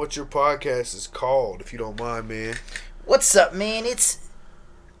and what your podcast is called, if you don't mind, man. What's up, man? It's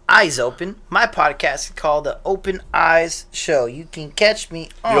Eyes Open. My podcast is called The Open Eyes Show. You can catch me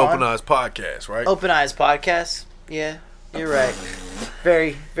on The Open Eyes Podcast, right? Open Eyes Podcast. Yeah, you're right.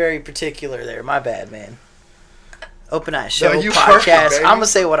 Very, very particular there. My bad, man. Open Eyes Show No, you podcast. perfect, baby. I'm gonna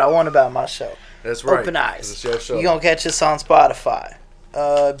say what I want about my show. That's right. Open Eyes. It's your show. You gonna catch us on Spotify,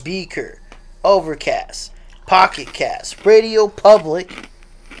 Beaker, Overcast, Pocket Cast, Radio Public,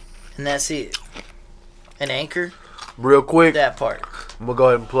 and that's it. And Anchor, Real quick, that part. I'm going to go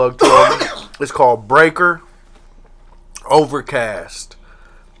ahead and plug 12. It's called Breaker, Overcast,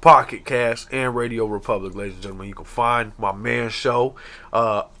 Pocket Cast, and Radio Republic, ladies and gentlemen. You can find my man's show,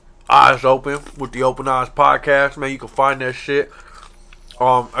 Eyes Open, with the Open Eyes Podcast, man. You can find that shit.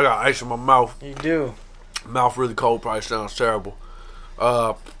 I got ice in my mouth. You do. Mouth really cold, probably sounds terrible.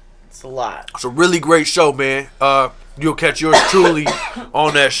 It's a lot. It's a really great show, man. You'll catch yours truly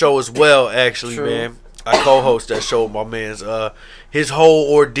on that show as well, actually, True. man. I co-host that show with my man's. His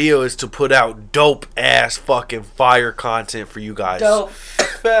whole ordeal is to put out dope-ass fucking fire content for you guys. Dope.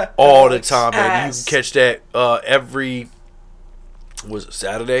 All the time, man. You Ass. can catch that every... Was it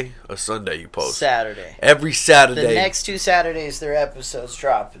Saturday or Sunday you post? Saturday. Every Saturday. The next 2 Saturdays, their episodes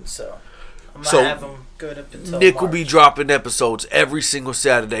dropping, so I'm So, gonna have them good up until Nick March. will be dropping episodes every single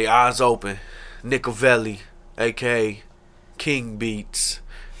Saturday. Eyes open. Nicovelli, a.k.a. King Beats.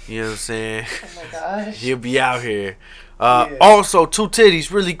 You know what I'm saying? Oh my gosh. He'll be out here. Yeah. Also, Two Titties,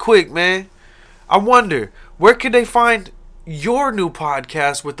 really quick, man. I wonder, where can they find your new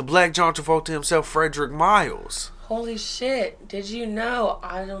podcast with the Black John Travolta himself, Frederick Miles? Holy shit. Did you know?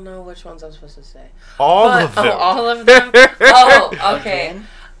 I don't know which ones I'm supposed to say. All of them. Oh, all of them? Oh, okay.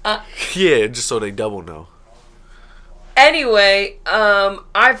 Yeah, just so they double know. Anyway,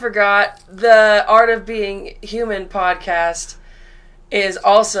 I forgot the Art of Being Human podcast is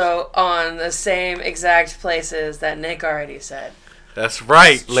also on the same exact places that Nick already said. That's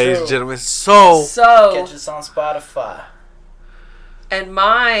right, It's ladies and true. gentlemen. So, Catch us on Spotify. And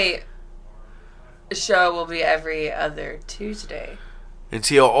my show will be every other Tuesday. and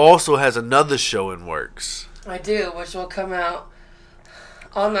Tia also has another show in works. I do, which will come out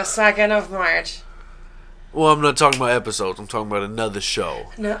on the 2nd of March. Well, I'm not talking about episodes. I'm talking about another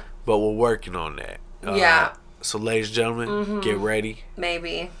show. No, But we're working on that. yeah, So, ladies and gentlemen, get ready.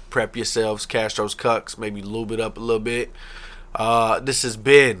 maybe. Prep yourselves. Castros Cucks. Maybe lube it up a little bit. This has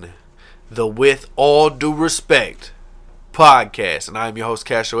been the With All Due Respect podcast. And I'm your host,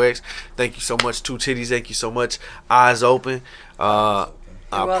 Castro X. Thank you so much, Two Titties. Thank you so much, Eyes Open. I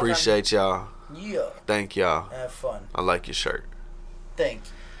welcome. appreciate y'all. Yeah. Thank y'all. Have fun. I like your shirt. Thank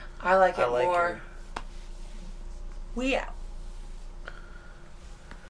you. I like it I like more. her. We out.